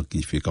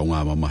popoaki whika ngā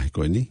mamahi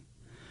koe ni,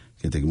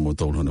 ke teki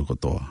mōtou hono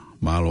kotoa.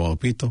 Mālo au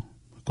pito,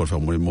 kore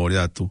whamore mōre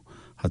atu,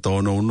 hata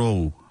ono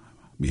unou,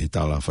 mi he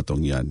tala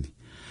whatongiani.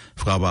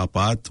 Whakawa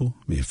apa atu,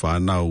 mi he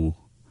whanau,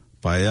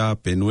 paea,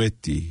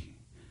 penueti,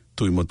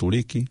 tui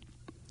moturiki,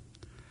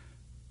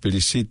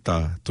 perisita,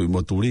 tui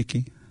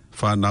moturiki,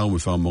 whanau mi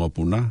whamonga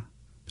puna,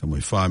 sa mo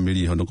he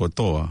whamiri hono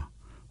kotoa,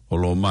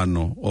 o lo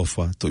mano,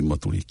 ofa, tui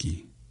moturiki.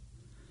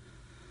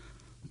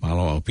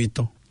 Mālo au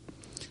pito,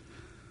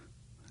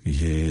 i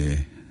he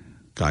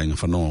Kainga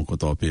Fo'ou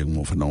kotoa pe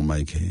mo whanau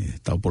mai ke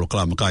tau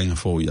polokalama Kainga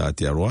Fo'ou i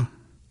Aotearoa,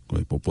 ko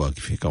e popua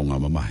ki whikau ngā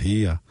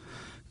mamahia,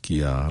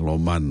 ki a lo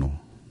mano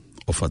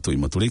o whatu i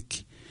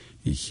maturiki,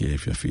 i he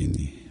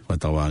whiawhini.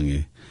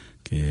 Whatawange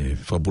ke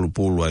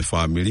whapulupulu ai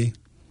whamiri,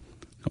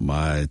 ka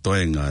mai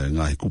toenga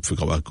ngā he kupu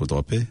whikau aki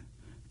kotoa pe,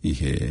 i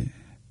he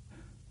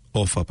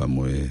ofa pa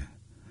mo e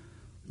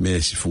me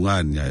si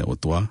fungani ai o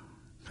toa,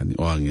 kani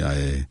oangi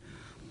ai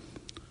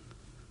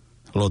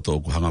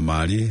loto ku hanga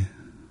maari,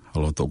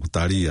 haloto ku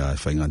tari a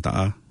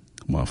whaingantaa,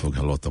 ma whuki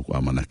haloto ku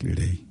amanaki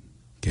rei,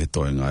 ke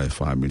toenga e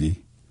whamiri,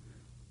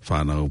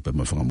 whanau pe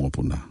mai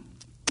whangamopuna.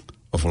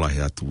 O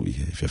whalahi atu i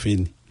he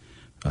whiawhini,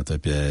 ata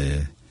pia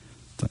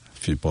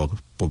e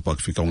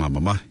popak whikau ngā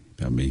mamahi,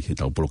 pia me he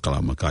tau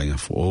polokalama Kainga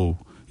Fo'ou,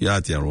 i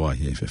Aotearoa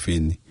i he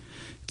whiawhini,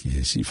 ki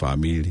he si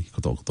whamiri,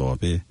 kotoa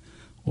pe,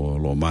 o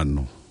lo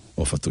mano,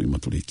 o whatu i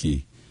maturiki,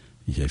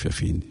 i he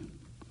whiawhini.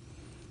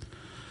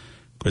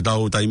 Koe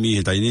tau taimi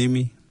he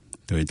tainimi,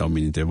 toi tau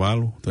mini te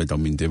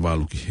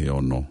walu ki he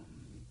ono.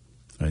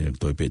 Ai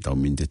toi pe tau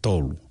mini te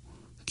tolu,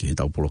 ki he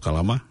tau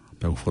polokalama,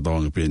 pia ku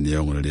whatawangi pe ni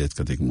aunga rea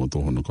tika teki moto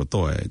hono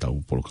kotoa e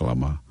tau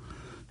polokalama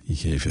i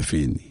he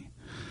whiawhini.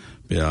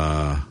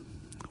 Pia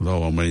ku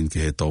tau amarin ki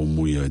he tau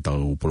mui e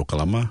tau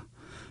polokalama,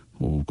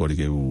 u kori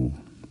ke u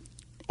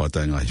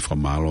oatainga hi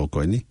whamalo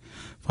koe ni,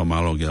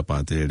 whamalo ki a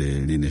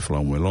pātere line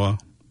whalau mweloa,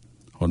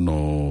 hono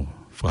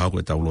whahau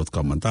e tau lotu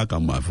ka mantaka,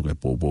 mai whuke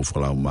pōpō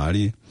whalau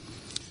maari,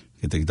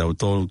 ke te ki tau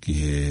tolu ki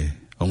he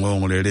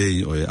ongo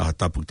rei o e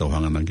ahatapu ki tau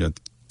hangana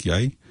ki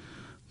ai,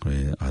 ko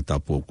e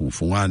ahatapu o ku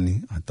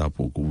fungani,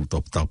 ahatapu o ku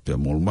top pia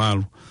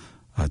molumalu,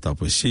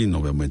 ahatapu e sino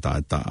pia me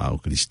taata au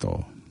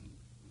Kristo.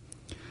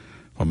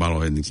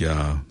 Whamalo e ni ki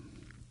a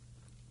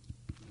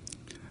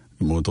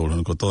mōtolo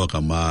ni kotoa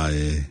ka maa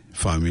e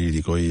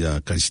whamiri ko i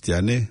a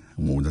Kristiane,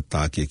 mōna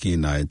tāke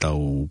kina e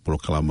tau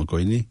polokalama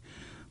ko ini,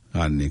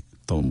 ane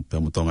pia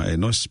motonga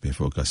enos, pe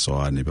whoka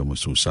soane pia mo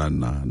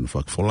Susana, no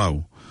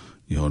whakfolau,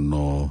 i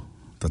hono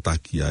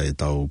tataki a e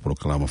tau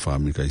polokalama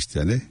whamiri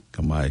Kristiane,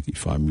 ka mai ki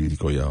whamiri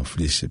ko ia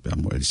Frise pia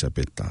mo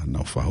Elisabeta na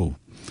whahu.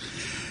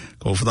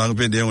 Ko whatanga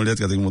pe deongo leat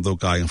ka teki motou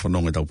Kainga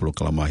Fo'ou e tau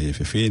polokalama he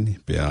whiwhini,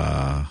 pia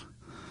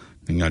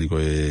ngari ko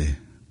e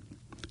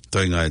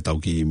toenga e tau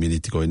ki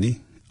miniti ko ni,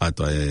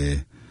 ato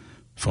e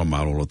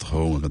whamaro loto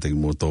haunga ka teki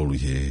motou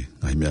he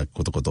ngahi mea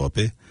kotokotoa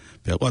pe,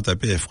 pia wata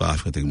pe e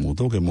whakaafika teki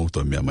motou ke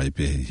motou mea mai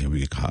pe he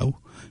wiki kahau,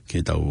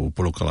 ke tau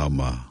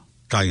polokalama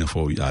Kainga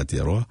Fo'ou i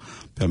Aotearoa,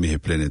 pia mi he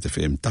Planet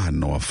FM taha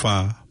noa wha,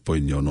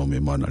 poi ni ono me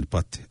mana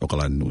alipate, o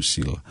kalani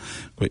nusila.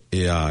 Koe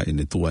ea,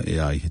 ene tua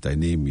ea i he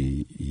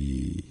tainimi i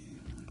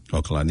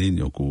o kalani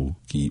ni o ku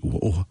ki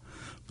ua oha,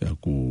 pia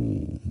ku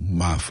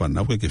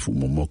maafana, koe ke fu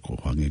momoko,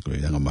 hangi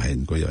koe anga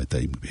maheni koe ia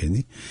taimi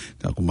peheni,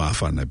 ka ku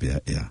maafana pia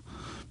ea.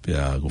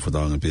 Pia ku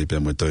whatawanga pia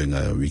mo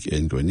toenga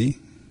weekend koe ni,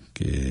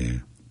 ke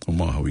o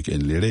maha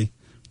weekend lere,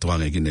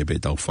 toanga ki ne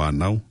pe tau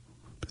whanau,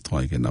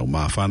 toa ke nau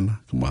maafana,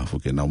 ka maafu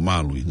ke nau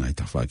malu i ngai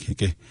tawhaki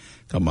heke,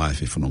 ka mai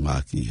whewhono ngā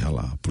ki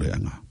hala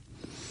pureanga.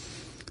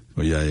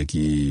 Ko ia e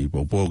ki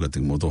popo ka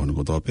ting moto honu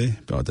kotoa pe,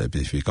 pia wata e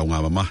pe whikau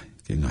ngā mamahi,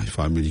 ke ngai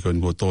whamiri koe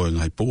kotoa e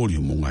ngai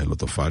pōri mo ngai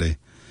loto whare,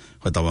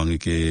 whatawangi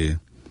ke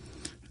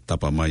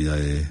tapa mai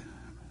e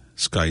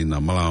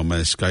Skyna, malama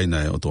mai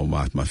Skyna e otoa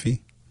mafi,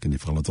 ke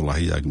ni whakaloto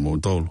lahi a ki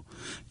mōtolu,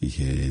 i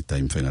he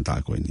taim whaingatā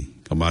koe ni.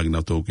 Ka maagi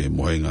nau tō ke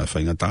mohenga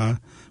whaingatā,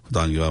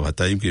 whatangi wa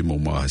taim ke mō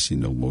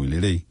mahasino mō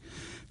ilerei,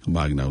 ka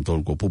maagi nau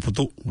tōlu ko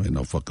puputu, wai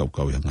nau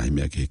whakaukau i hangahi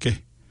mea ke heke,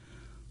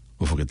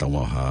 o whaketau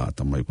mau ha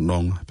tamai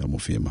kunonga, pia mo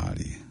whia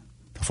mahari.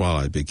 ka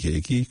whala e peki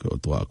eki, ko o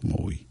tua aku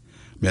maui.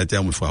 Mea te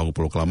au me whahaku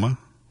proklama,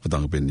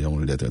 whatanga peni au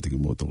le te atiki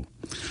moto.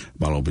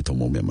 Malo bito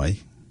mo mea mai,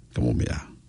 ka mo mea.